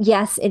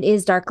 yes, it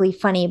is darkly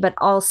funny, but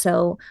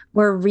also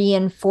we're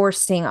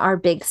reinforcing our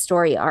big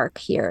story arc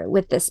here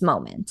with this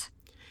moment.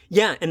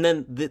 Yeah, and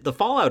then the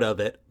fallout of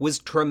it was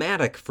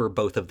traumatic for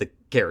both of the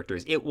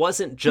characters. It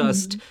wasn't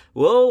just,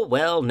 whoa,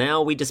 well, now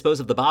we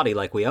dispose of the body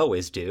like we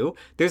always do.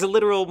 There's a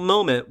literal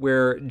moment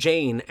where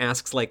Jane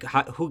asks, like,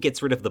 who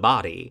gets rid of the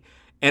body?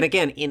 And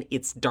again,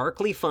 it's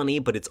darkly funny,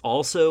 but it's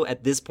also,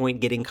 at this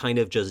point, getting kind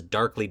of just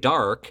darkly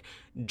dark.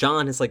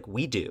 John is like,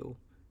 we do.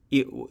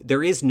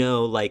 There is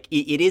no, like,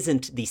 it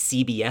isn't the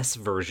CBS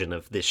version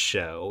of this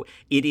show.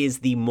 It is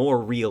the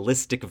more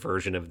realistic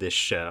version of this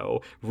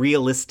show.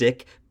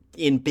 Realistic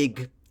in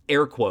big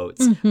air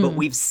quotes, but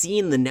we've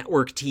seen the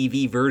network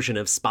TV version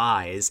of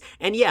Spies,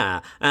 and yeah,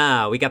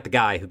 we got the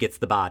guy who gets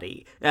the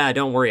body.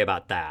 Don't worry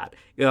about that.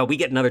 We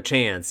get another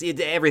chance.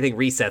 Everything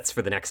resets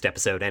for the next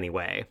episode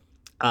anyway.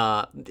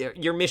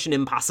 your Mission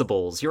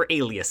Impossibles, your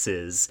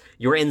Aliases,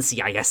 your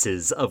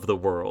NCISs of the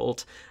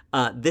world.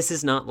 This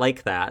is not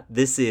like that.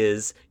 This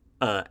is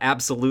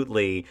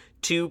absolutely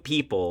two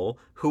people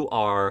who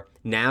are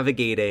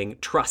navigating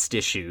trust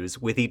issues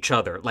with each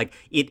other. Like,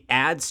 it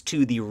adds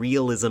to the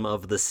realism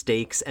of the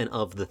stakes and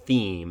of the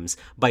themes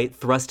by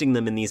thrusting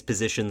them in these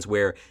positions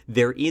where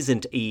there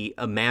isn't a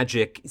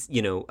magic,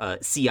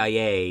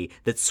 CIA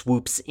that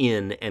swoops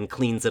in and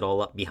cleans it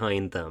all up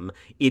behind them.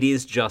 It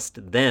is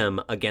just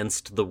them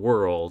against the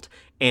world.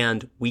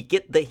 And we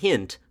get the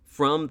hint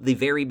from the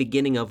very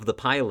beginning of the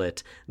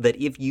pilot that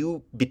if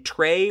you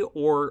betray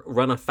or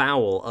run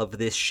afoul of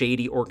this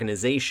shady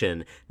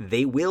organization,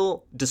 they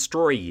will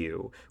destroy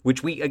you,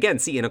 which we again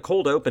see in a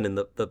cold open in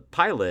the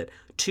pilot.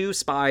 Two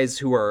spies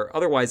who are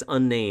otherwise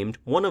unnamed,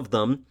 one of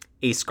them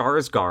a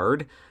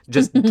Skarsgård,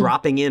 just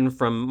dropping in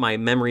from my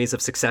memories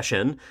of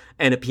Succession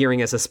and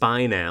appearing as a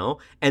spy now,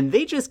 and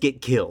they just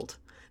get killed.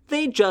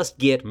 They just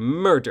get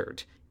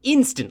murdered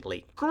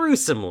instantly,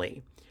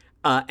 gruesomely.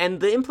 And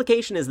the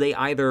implication is they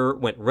either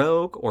went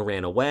rogue or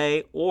ran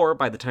away, or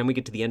by the time we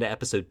get to the end of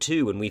episode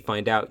 2 and we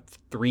find out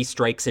 3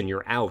 strikes and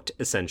you're out,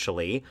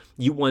 essentially,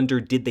 you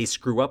wonder, did they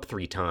screw up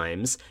 3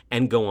 times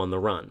and go on the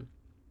run?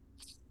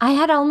 I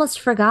had almost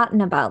forgotten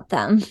about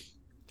them.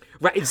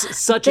 Right, it's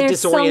such a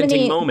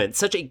disorienting moment,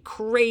 such a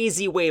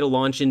crazy way to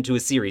launch into a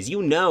series.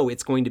 You know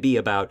it's going to be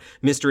about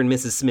Mr. and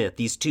Mrs. Smith,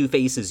 these two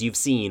faces you've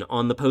seen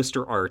on the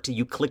poster art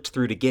you clicked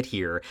through to get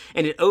here,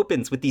 and it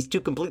opens with these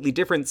two completely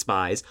different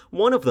spies,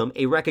 one of them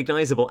a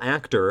recognizable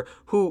actor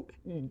who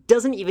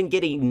doesn't even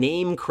get a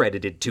name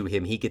credited to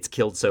him. He gets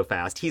killed so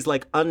fast. He's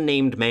like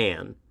unnamed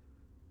man.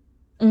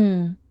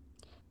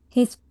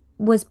 He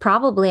was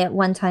probably at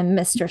one time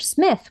Mr.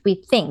 Smith, we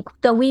think,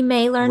 though we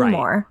may learn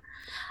more.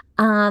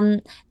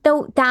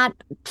 Though that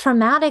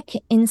traumatic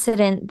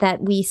incident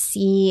that we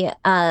see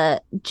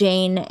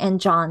Jane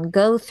and John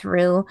go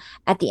through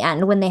at the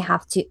end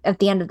at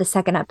the end of the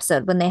second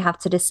episode, when they have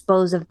to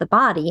dispose of the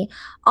body,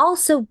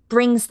 also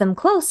brings them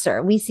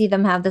closer. We see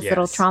them have this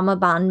little trauma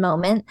bond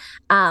moment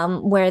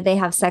where they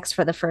have sex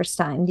for the first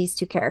time, these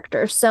two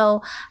characters.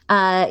 So,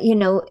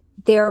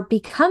 they're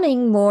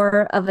becoming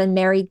more of a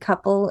married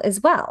couple as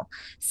well.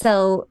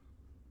 So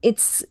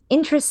it's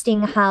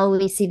interesting how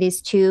we see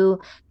these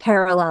two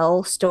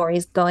parallel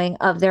stories going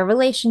of their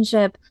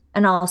relationship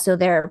and also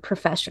their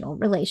professional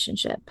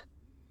relationship.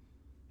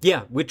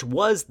 Yeah, which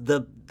was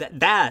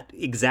that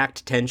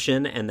exact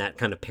tension and that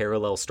kind of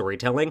parallel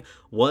storytelling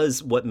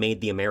was what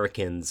made The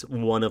Americans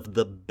one of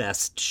the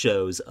best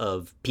shows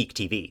of peak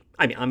TV.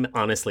 I mean, I'm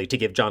honestly, to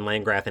give John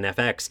Landgraf and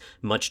FX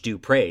much due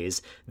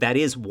praise, that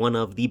is one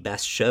of the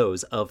best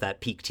shows of that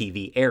peak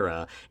TV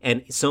era.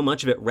 And so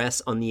much of it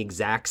rests on the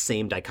exact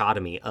same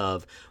dichotomy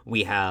of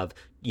we have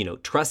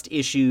trust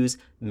issues,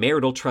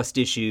 marital trust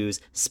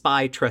issues,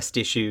 spy trust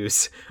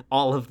issues,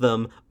 all of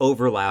them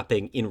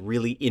overlapping in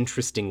really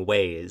interesting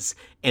ways,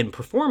 and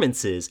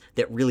performances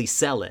that really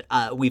sell it.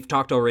 We've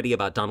talked already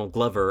about Donald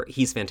Glover.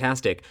 He's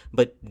fantastic,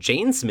 but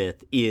Jane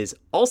Smith is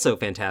also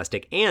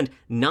fantastic, and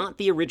not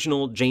the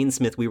original Jane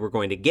Smith we were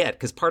going to get,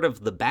 because part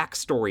of the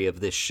backstory of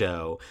this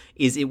show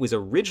is it was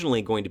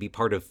originally going to be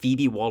part of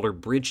Phoebe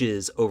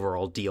Waller-Bridge's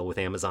overall deal with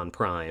Amazon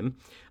Prime,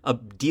 a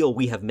deal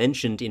we have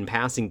mentioned in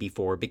passing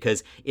before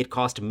because it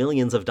cost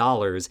millions of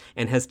dollars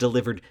and has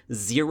delivered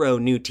 0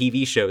 new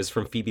TV shows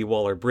from Phoebe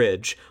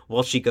Waller-Bridge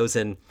while she goes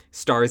and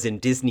stars in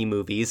Disney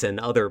movies and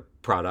other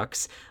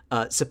products.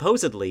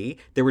 Supposedly,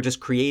 there were just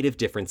creative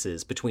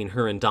differences between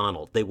her and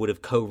Donald. They would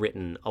have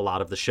co-written a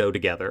lot of the show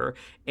together,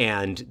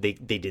 and they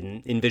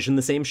didn't envision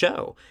the same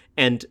show.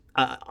 And,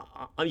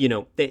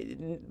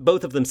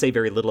 both of them say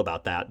very little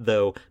about that,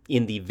 though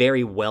in the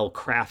very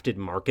well-crafted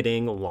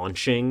marketing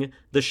launching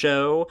the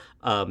show,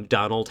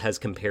 Donald has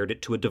compared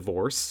it to a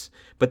divorce.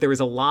 But there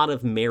is a lot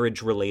of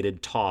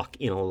marriage-related talk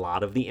in a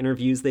lot of the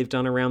interviews they've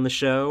done around the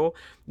show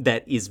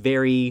that is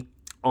very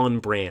on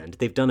brand.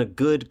 They've done a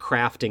good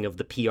crafting of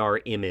the PR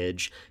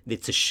image.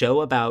 It's a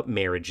show about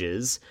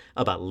marriages,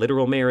 about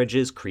literal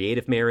marriages,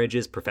 creative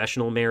marriages,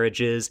 professional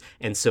marriages,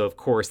 and so of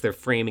course they're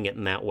framing it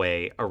in that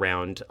way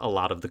around a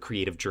lot of the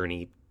creative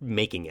journey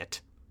making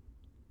it.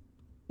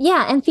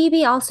 Yeah, and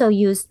Phoebe also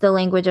used the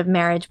language of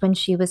marriage when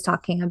she was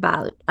talking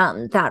about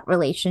that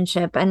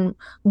relationship and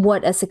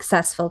what a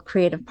successful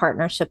creative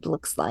partnership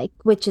looks like,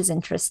 which is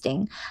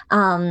interesting.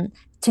 To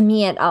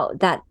me,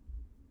 that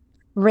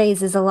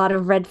raises a lot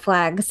of red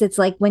flags. It's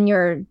like when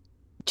your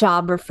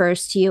job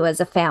refers to you as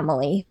a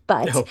family,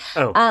 but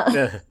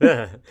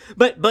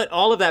but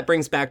all of that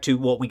brings back to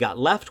what we got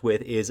left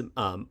with is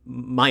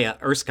Maya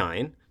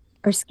Erskine.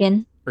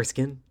 Erskine.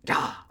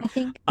 I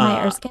think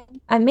Maya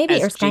Erskine.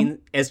 Maybe Erskine.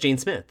 As Jane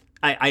Smith.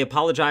 I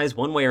apologize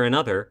one way or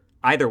another.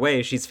 Either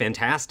way, she's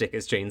fantastic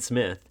as Jane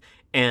Smith.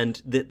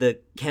 And the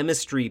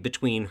chemistry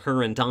between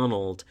her and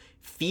Donald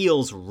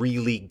feels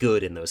really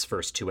good in those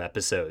first 2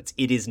 episodes.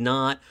 It is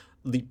not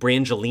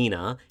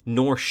Brangelina,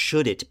 nor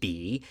should it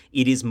be.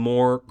 It is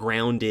more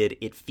grounded.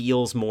 It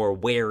feels more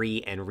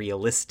wary and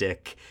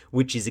realistic,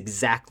 which is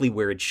exactly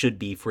where it should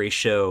be for a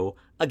show,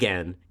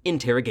 again,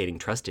 interrogating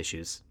trust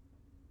issues.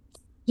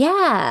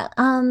 Yeah,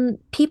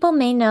 people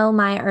may know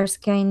my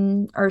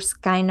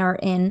Erskiner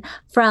in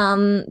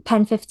from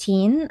Pen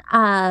 15.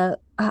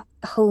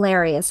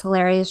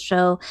 Hilarious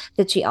show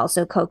that she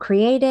also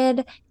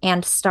co-created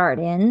and starred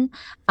in.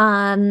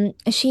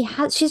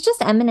 She's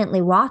just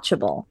eminently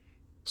watchable.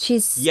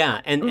 She's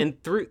Yeah,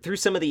 and through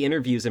some of the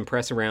interviews and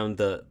press around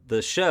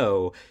the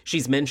show,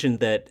 she's mentioned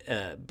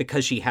that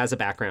because she has a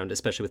background,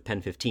 especially with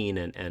Pen 15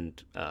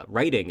 and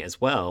writing as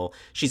well,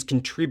 she's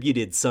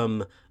contributed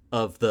some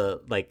of the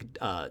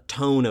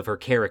tone of her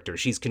character.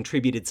 She's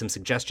contributed some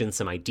suggestions,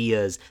 some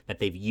ideas that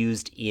they've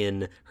used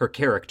in her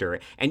character,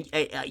 and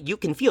you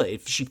can feel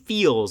it. She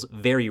feels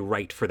very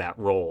right for that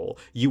role.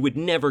 You would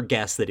never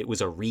guess that it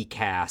was a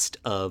recast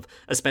of,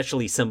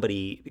 especially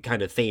somebody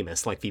kind of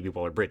famous like Phoebe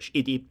Waller-Bridge.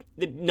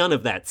 None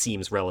of that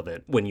seems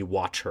relevant when you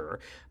watch her.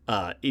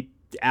 It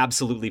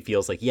absolutely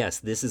feels like, yes,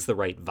 this is the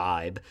right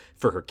vibe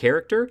for her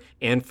character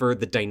and for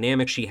the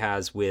dynamic she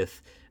has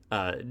with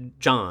uh,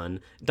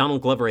 John.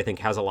 Donald Glover, I think,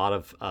 has a lot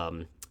of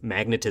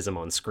magnetism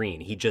on screen.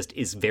 He just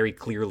is very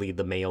clearly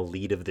the male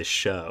lead of this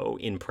show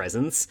in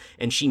presence,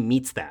 and she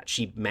meets that.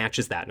 She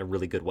matches that in a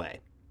really good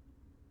way.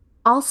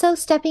 also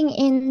stepping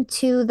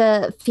into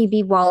the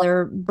Phoebe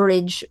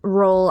Waller-Bridge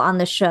role on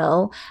the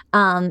show.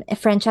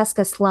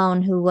 Francesca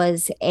Sloan, who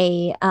was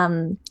a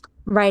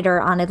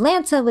writer on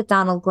Atlanta with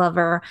Donald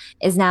Glover,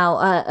 is now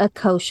a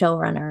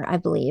co-showrunner, I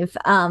believe,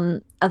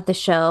 of the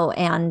show,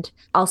 and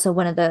also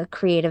one of the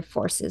creative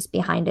forces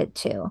behind it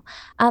too.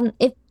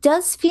 It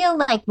does feel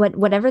like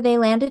whatever they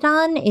landed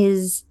on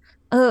is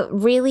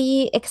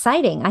really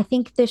exciting. I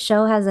think the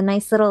show has a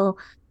nice little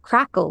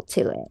crackle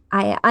to it.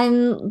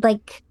 I'm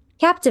like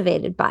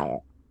captivated by it.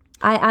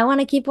 I want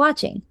to keep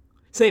watching.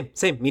 Same,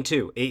 me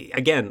too.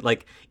 Again,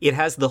 like, it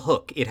has the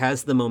hook, it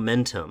has the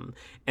momentum.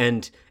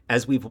 And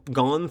as we've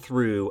gone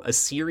through a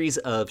series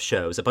of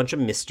shows, a bunch of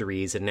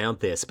mysteries, and now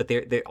this, but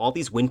they're all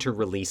these winter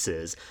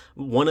releases.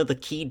 One of the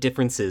key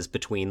differences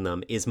between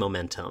them is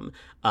momentum.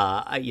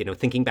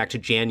 Thinking back to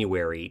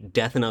January,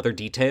 Death and Other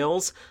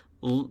Details,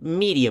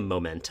 medium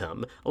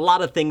momentum. A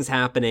lot of things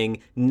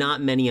happening,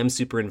 not many I'm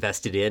super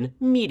invested in,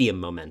 medium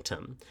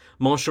momentum.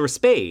 Monsieur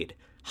Spade,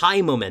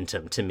 high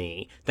momentum to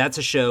me. That's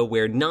a show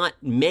where not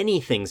many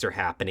things are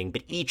happening,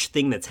 but each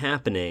thing that's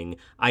happening,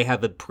 I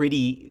have a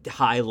pretty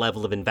high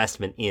level of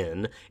investment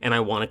in, and I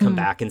want to come Mm.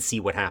 back and see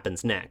what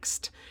happens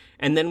next.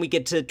 And then we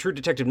get to True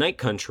Detective Night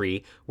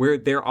Country, where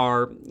there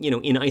are,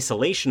 in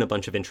isolation, a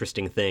bunch of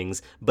interesting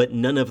things, but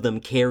none of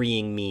them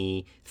carrying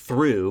me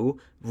through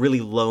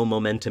really low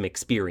momentum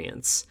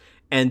experience.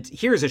 And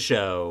here's a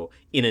show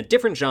in a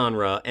different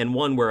genre and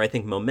one where I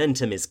think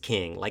momentum is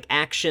king. Like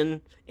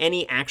action,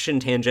 any action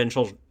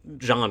tangential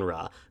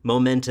genre,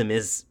 momentum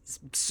is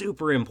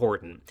super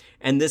important.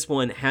 And this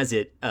one has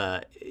it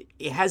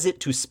has it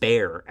to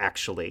spare,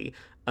 actually.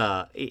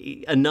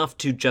 Enough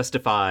to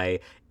justify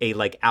a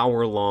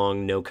hour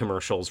long no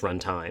commercials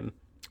runtime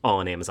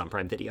on Amazon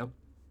Prime Video.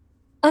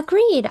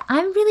 Agreed.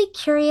 I'm really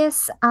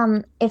curious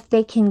if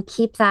they can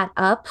keep that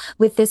up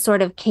with this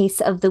sort of case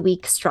of the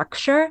week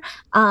structure.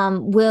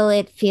 Will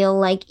it feel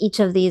like each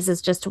of these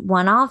is just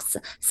one-offs?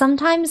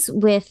 Sometimes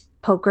with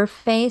Poker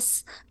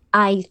Face,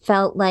 I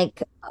felt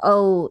like,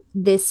 oh,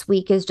 this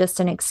week is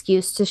just an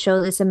excuse to show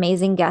this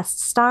amazing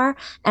guest star.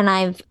 And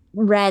I've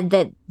read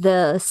that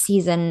the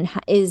season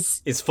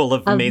Is full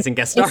of of amazing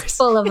guest is stars.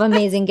 full of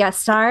amazing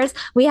guest stars.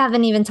 We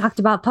haven't even talked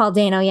about Paul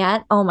Dano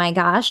yet. Oh my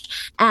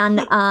gosh.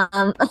 And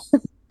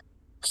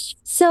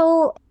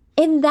so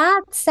in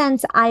that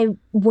sense, I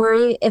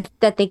worry if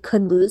that they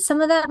could lose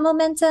some of that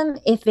momentum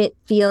if it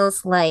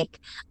feels like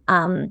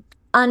um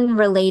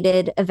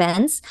unrelated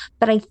events.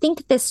 But I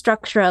think this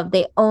structure of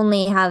they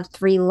only have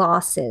three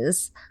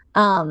losses,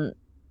 um,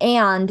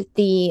 and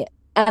the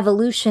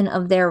evolution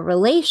of their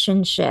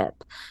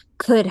relationship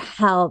could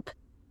help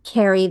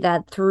carry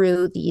that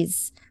through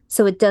these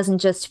so it doesn't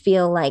just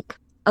feel like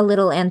a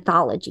little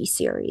anthology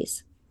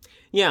series.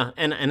 Yeah,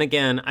 and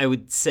again, I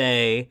would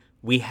say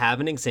we have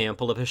an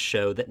example of a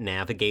show that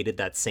navigated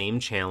that same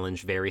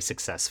challenge very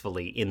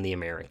successfully in The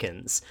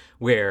Americans,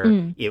 where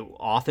Mm. it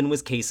often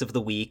was case of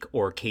the week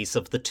or case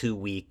of the 2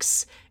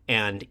 weeks,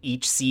 and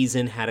each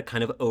season had a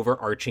kind of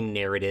overarching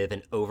narrative,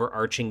 an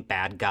overarching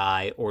bad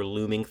guy or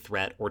looming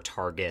threat or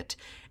target.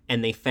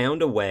 And they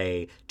found a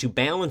way to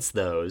balance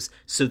those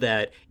so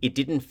that it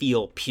didn't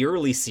feel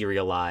purely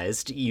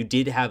serialized. You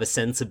did have a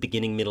sense of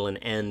beginning, middle, and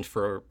end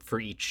for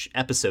each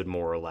episode,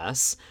 more or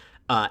less.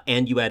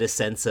 And you had a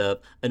sense of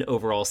an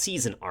overall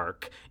season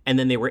arc. And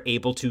then they were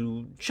able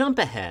to jump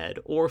ahead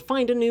or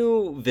find a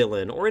new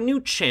villain or a new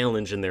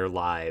challenge in their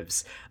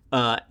lives.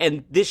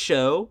 And this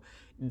show,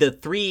 the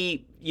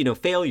three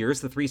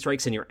failures, the 3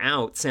 strikes and you're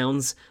out,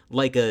 sounds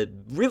like a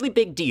really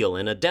big deal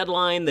and a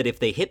deadline that if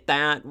they hit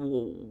that,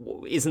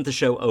 isn't the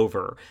show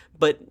over?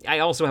 But I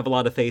also have a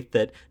lot of faith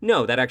that,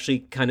 no, that actually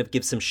kind of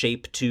gives some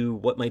shape to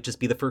what might just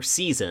be the first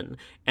season.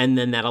 And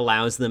then that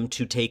allows them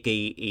to take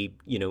a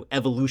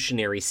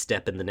evolutionary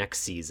step in the next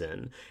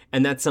season.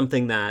 And that's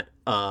something that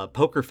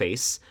Poker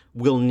Face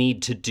will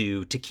need to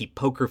do to keep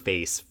Poker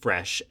Face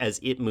fresh as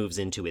it moves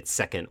into its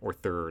second or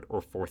third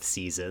or fourth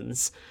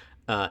seasons.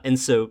 And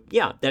so,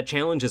 yeah, that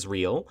challenge is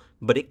real,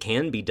 but it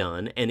can be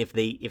done. And if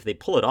they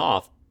pull it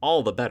off,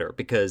 all the better,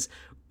 because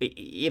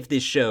if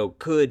this show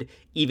could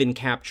even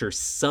capture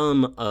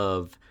some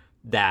of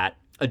that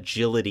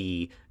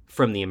agility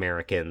from the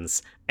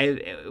Americans,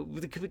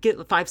 we could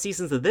get 5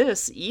 seasons of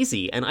this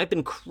easy. And I've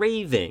been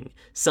craving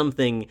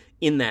something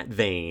in that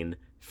vein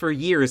for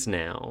years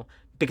now,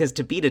 because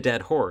to beat a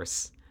dead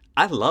horse,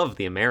 I love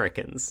the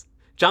Americans.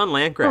 John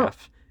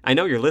Landgraf, I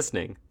know you're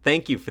listening.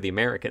 Thank you for the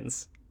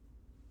Americans.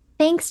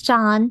 Thanks,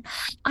 John.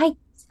 I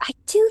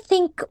do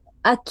think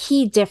a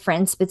key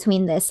difference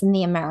between this and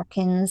the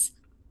Americans,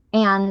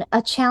 and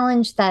a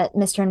challenge that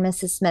Mr. and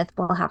Mrs. Smith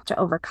will have to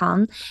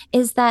overcome,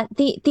 is that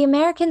the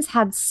Americans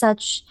had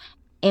such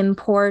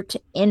import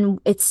in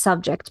its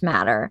subject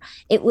matter.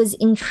 It was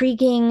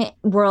intriguing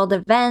world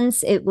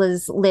events, it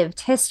was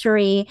lived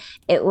history,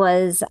 it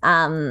was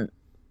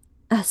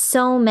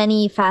so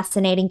many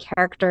fascinating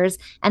characters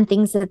and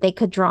things that they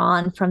could draw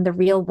on from the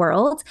real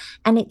world.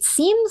 And it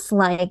seems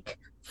like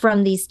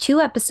from these 2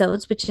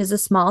 episodes, which is a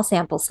small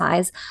sample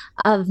size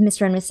of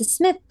Mr. and Mrs.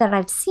 Smith that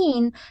I've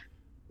seen,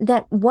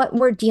 that what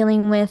we're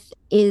dealing with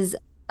is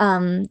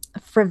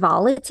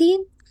frivolity,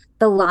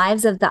 the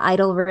lives of the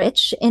idle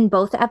rich in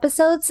both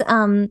episodes.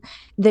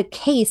 The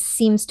case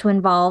seems to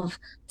involve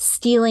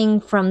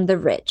stealing from the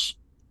rich.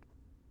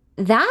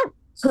 That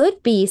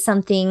could be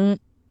something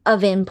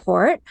of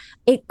import.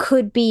 It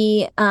could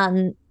be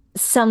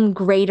some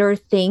greater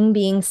thing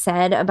being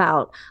said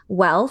about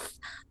wealth.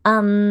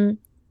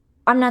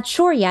 I'm not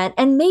sure yet.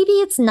 And maybe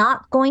it's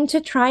not going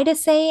to try to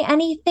say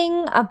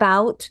anything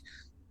about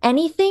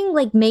anything.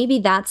 Like maybe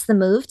that's the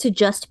move, to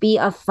just be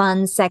a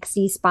fun,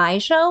 sexy spy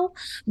show.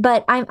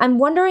 But I'm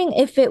wondering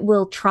if it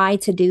will try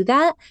to do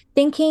that.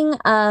 Thinking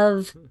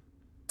of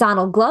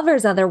Donald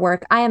Glover's other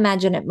work, I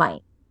imagine it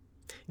might.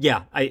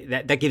 Yeah,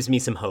 that gives me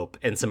some hope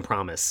and some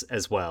promise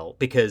as well,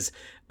 because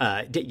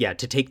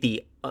to take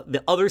the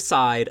other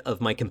side of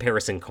my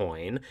comparison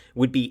coin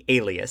would be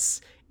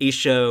Alias, a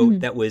show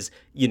that was,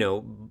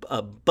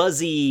 a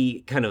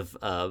buzzy kind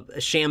of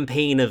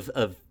champagne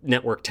of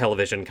network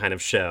television kind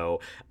of show.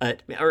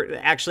 Or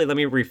actually, let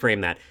me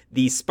reframe that.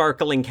 The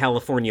sparkling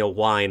California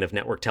wine of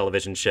network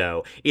television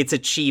show. It's a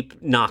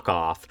cheap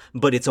knockoff,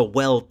 but it's a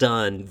well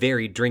done,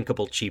 very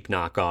drinkable cheap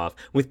knockoff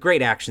with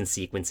great action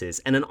sequences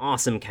and an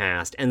awesome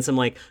cast and some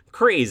like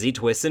crazy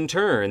twists and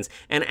turns.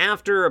 And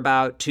after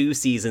about 2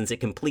 seasons,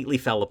 it completely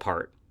fell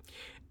apart.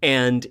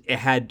 And it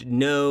had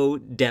no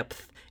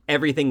depth.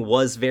 Everything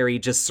was very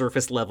just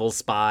surface level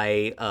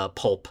spy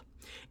pulp.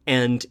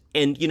 And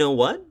you know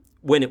what?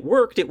 When it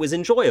worked, it was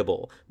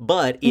enjoyable.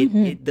 But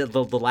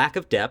the lack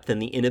of depth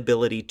and the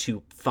inability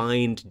to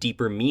find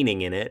deeper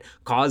meaning in it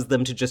caused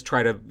them to just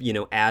try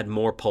to, add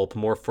more pulp,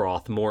 more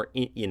froth, more,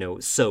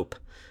 soap.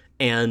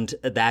 And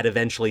that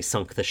eventually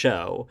sunk the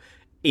show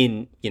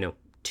in,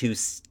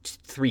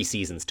 3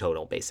 seasons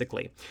total,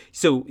 basically.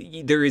 So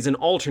there is an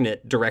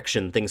alternate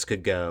direction things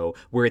could go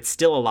where it's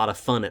still a lot of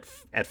fun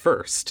at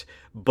first,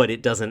 but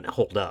it doesn't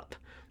hold up.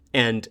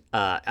 And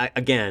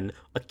again,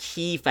 a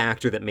key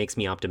factor that makes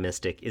me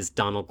optimistic is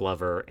Donald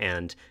Glover,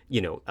 and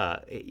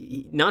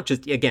not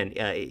just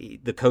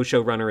the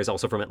co-showrunner is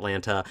also from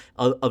Atlanta.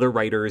 Other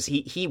writers,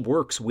 he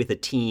works with a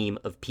team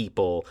of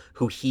people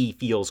who he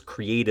feels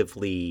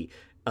creatively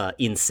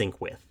in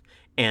sync with.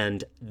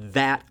 And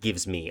that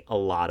gives me a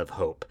lot of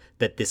hope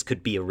that this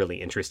could be a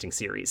really interesting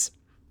series.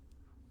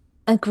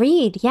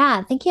 Agreed.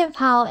 Yeah. Thinking of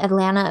how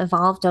Atlanta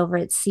evolved over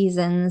its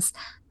seasons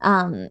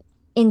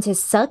into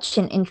such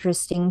an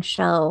interesting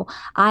show,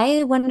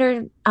 I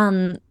wonder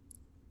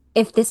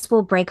if this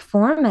will break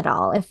form at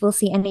all, if we'll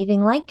see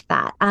anything like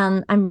that.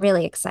 I'm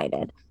really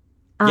excited.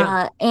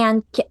 Yeah.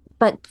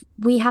 But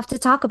we have to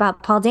talk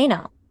about Paul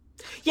Dano.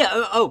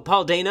 Yeah.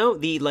 Paul Dano,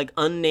 the like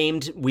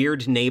unnamed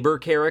weird neighbor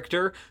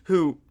character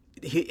who.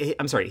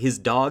 I'm sorry, his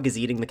dog is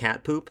eating the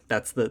cat poop.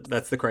 That's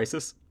the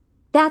crisis.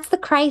 That's the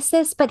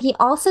crisis, but he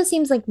also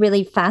seems like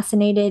really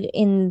fascinated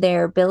in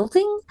their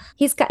building.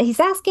 He's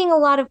asking a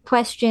lot of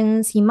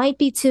questions. He might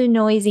be too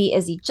noisy.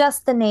 Is he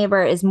just the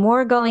neighbor? Is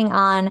more going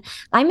on?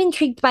 I'm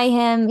intrigued by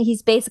him.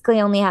 He's basically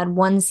only had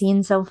 1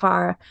 scene so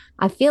far.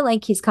 I feel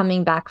like he's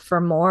coming back for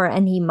more,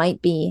 and he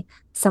might be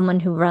someone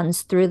who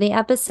runs through the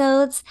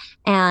episodes.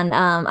 And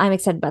I'm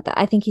excited about that.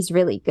 I think he's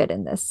really good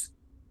in this.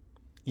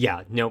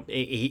 Yeah, no,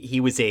 he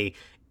was a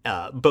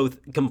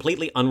both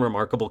completely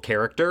unremarkable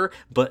character,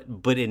 but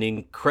an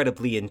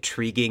incredibly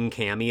intriguing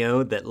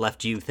cameo that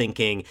left you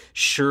thinking,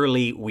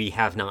 surely we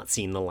have not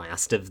seen the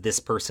last of this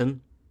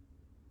person.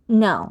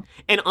 No.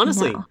 And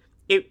honestly, No.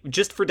 it,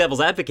 just for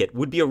devil's advocate,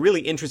 would be a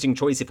really interesting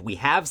choice if we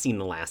have seen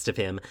the last of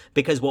him,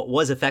 because what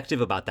was effective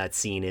about that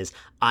scene is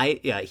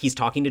he's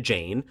talking to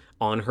Jane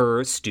on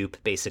her stoop,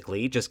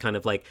 basically, just kind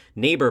of like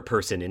neighbor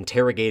person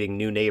interrogating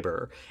new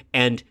neighbor,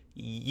 and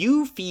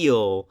you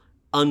feel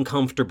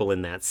uncomfortable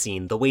in that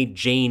scene the way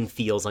Jane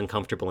feels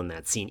uncomfortable in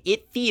that scene.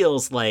 It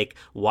feels like,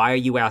 why are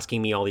you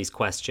asking me all these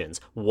questions?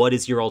 What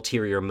is your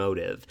ulterior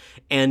motive?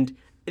 And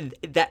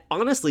that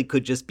honestly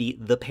could just be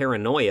the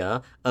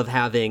paranoia of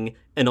having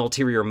an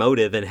ulterior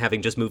motive and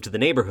having just moved to the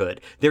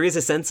neighborhood. There is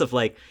a sense of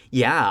like,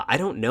 yeah, I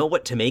don't know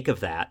what to make of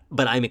that,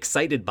 but I'm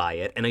excited by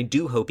it, and I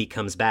do hope he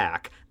comes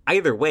back.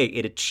 Either way,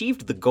 it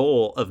achieved the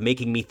goal of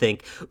making me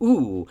think,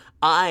 ooh,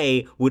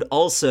 I would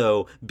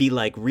also be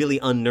like really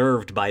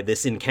unnerved by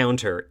this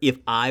encounter if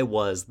I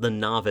was the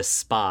novice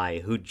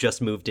spy who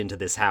just moved into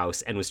this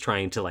house and was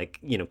trying to like,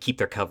 keep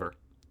their cover.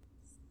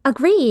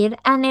 Agreed.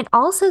 And it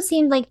also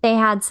seemed like they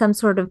had some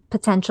sort of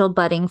potential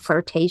budding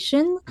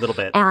flirtation. A little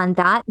bit. And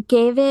that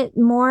gave it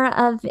more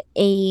of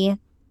a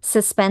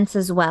suspense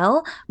as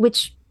well,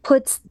 which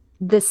puts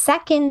the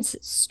second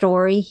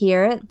story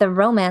here, the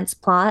romance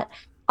plot,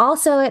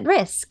 also at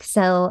risk.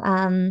 So,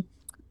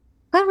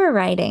 clever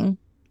writing.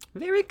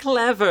 Very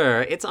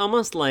clever. It's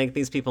almost like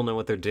these people know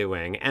what they're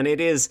doing, and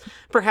it is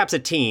perhaps a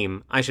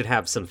team I should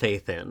have some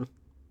faith in.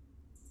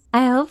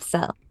 I hope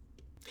so.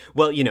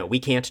 Well, we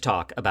can't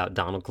talk about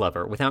Donald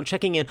Glover without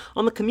checking in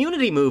on the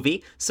Community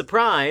movie.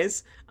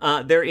 Surprise!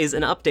 There is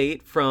an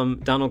update from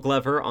Donald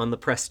Glover on the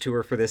press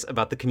tour for this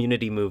about the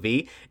Community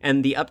movie,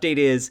 and the update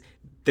is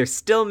they're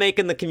still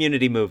making the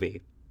Community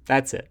movie.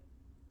 That's it.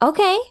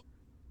 Okay.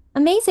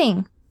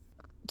 Amazing.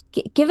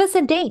 Give us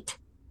a date.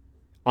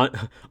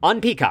 On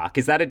Peacock.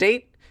 Is that a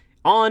date?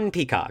 On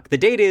Peacock. The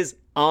date is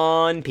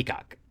on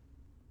Peacock.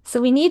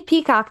 So we need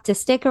Peacock to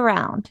stick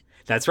around.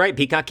 That's right,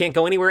 Peacock can't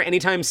go anywhere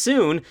anytime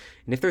soon.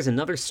 And if there's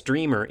another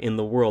streamer in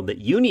the world that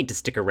you need to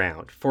stick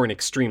around for an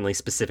extremely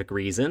specific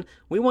reason,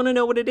 we want to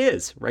know what it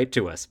is. Write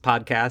to us,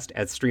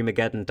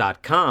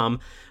 podcast@streamageddon.com.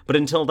 But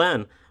until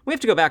then, we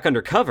have to go back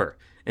undercover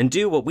and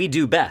do what we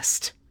do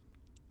best.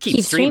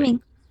 Keep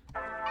streaming.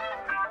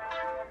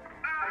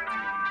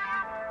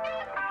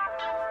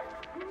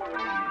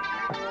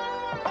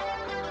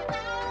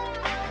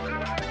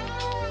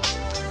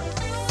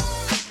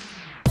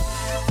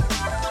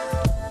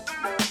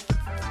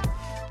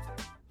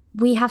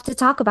 We have to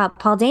talk about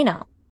Paul Dano.